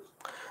बताइए।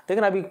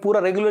 देखना अभी पूरा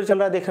रेगुलर चल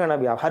रहा है, देख रहे हैं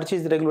अभी आप, हर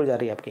चीज़ रेगुलर जा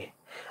रही है आपकी,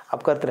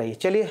 आप करते रहिए।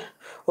 चलिए,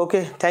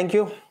 ओके, थैंक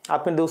यू। आप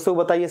अपने दोस्तों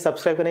को बताइए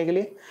सब्सक्राइब करने के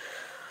लिए।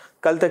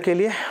 कल तक के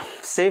लिए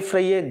सेफ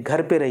रहिए,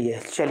 घर पे रहिए।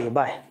 चलिए,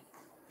 बाय।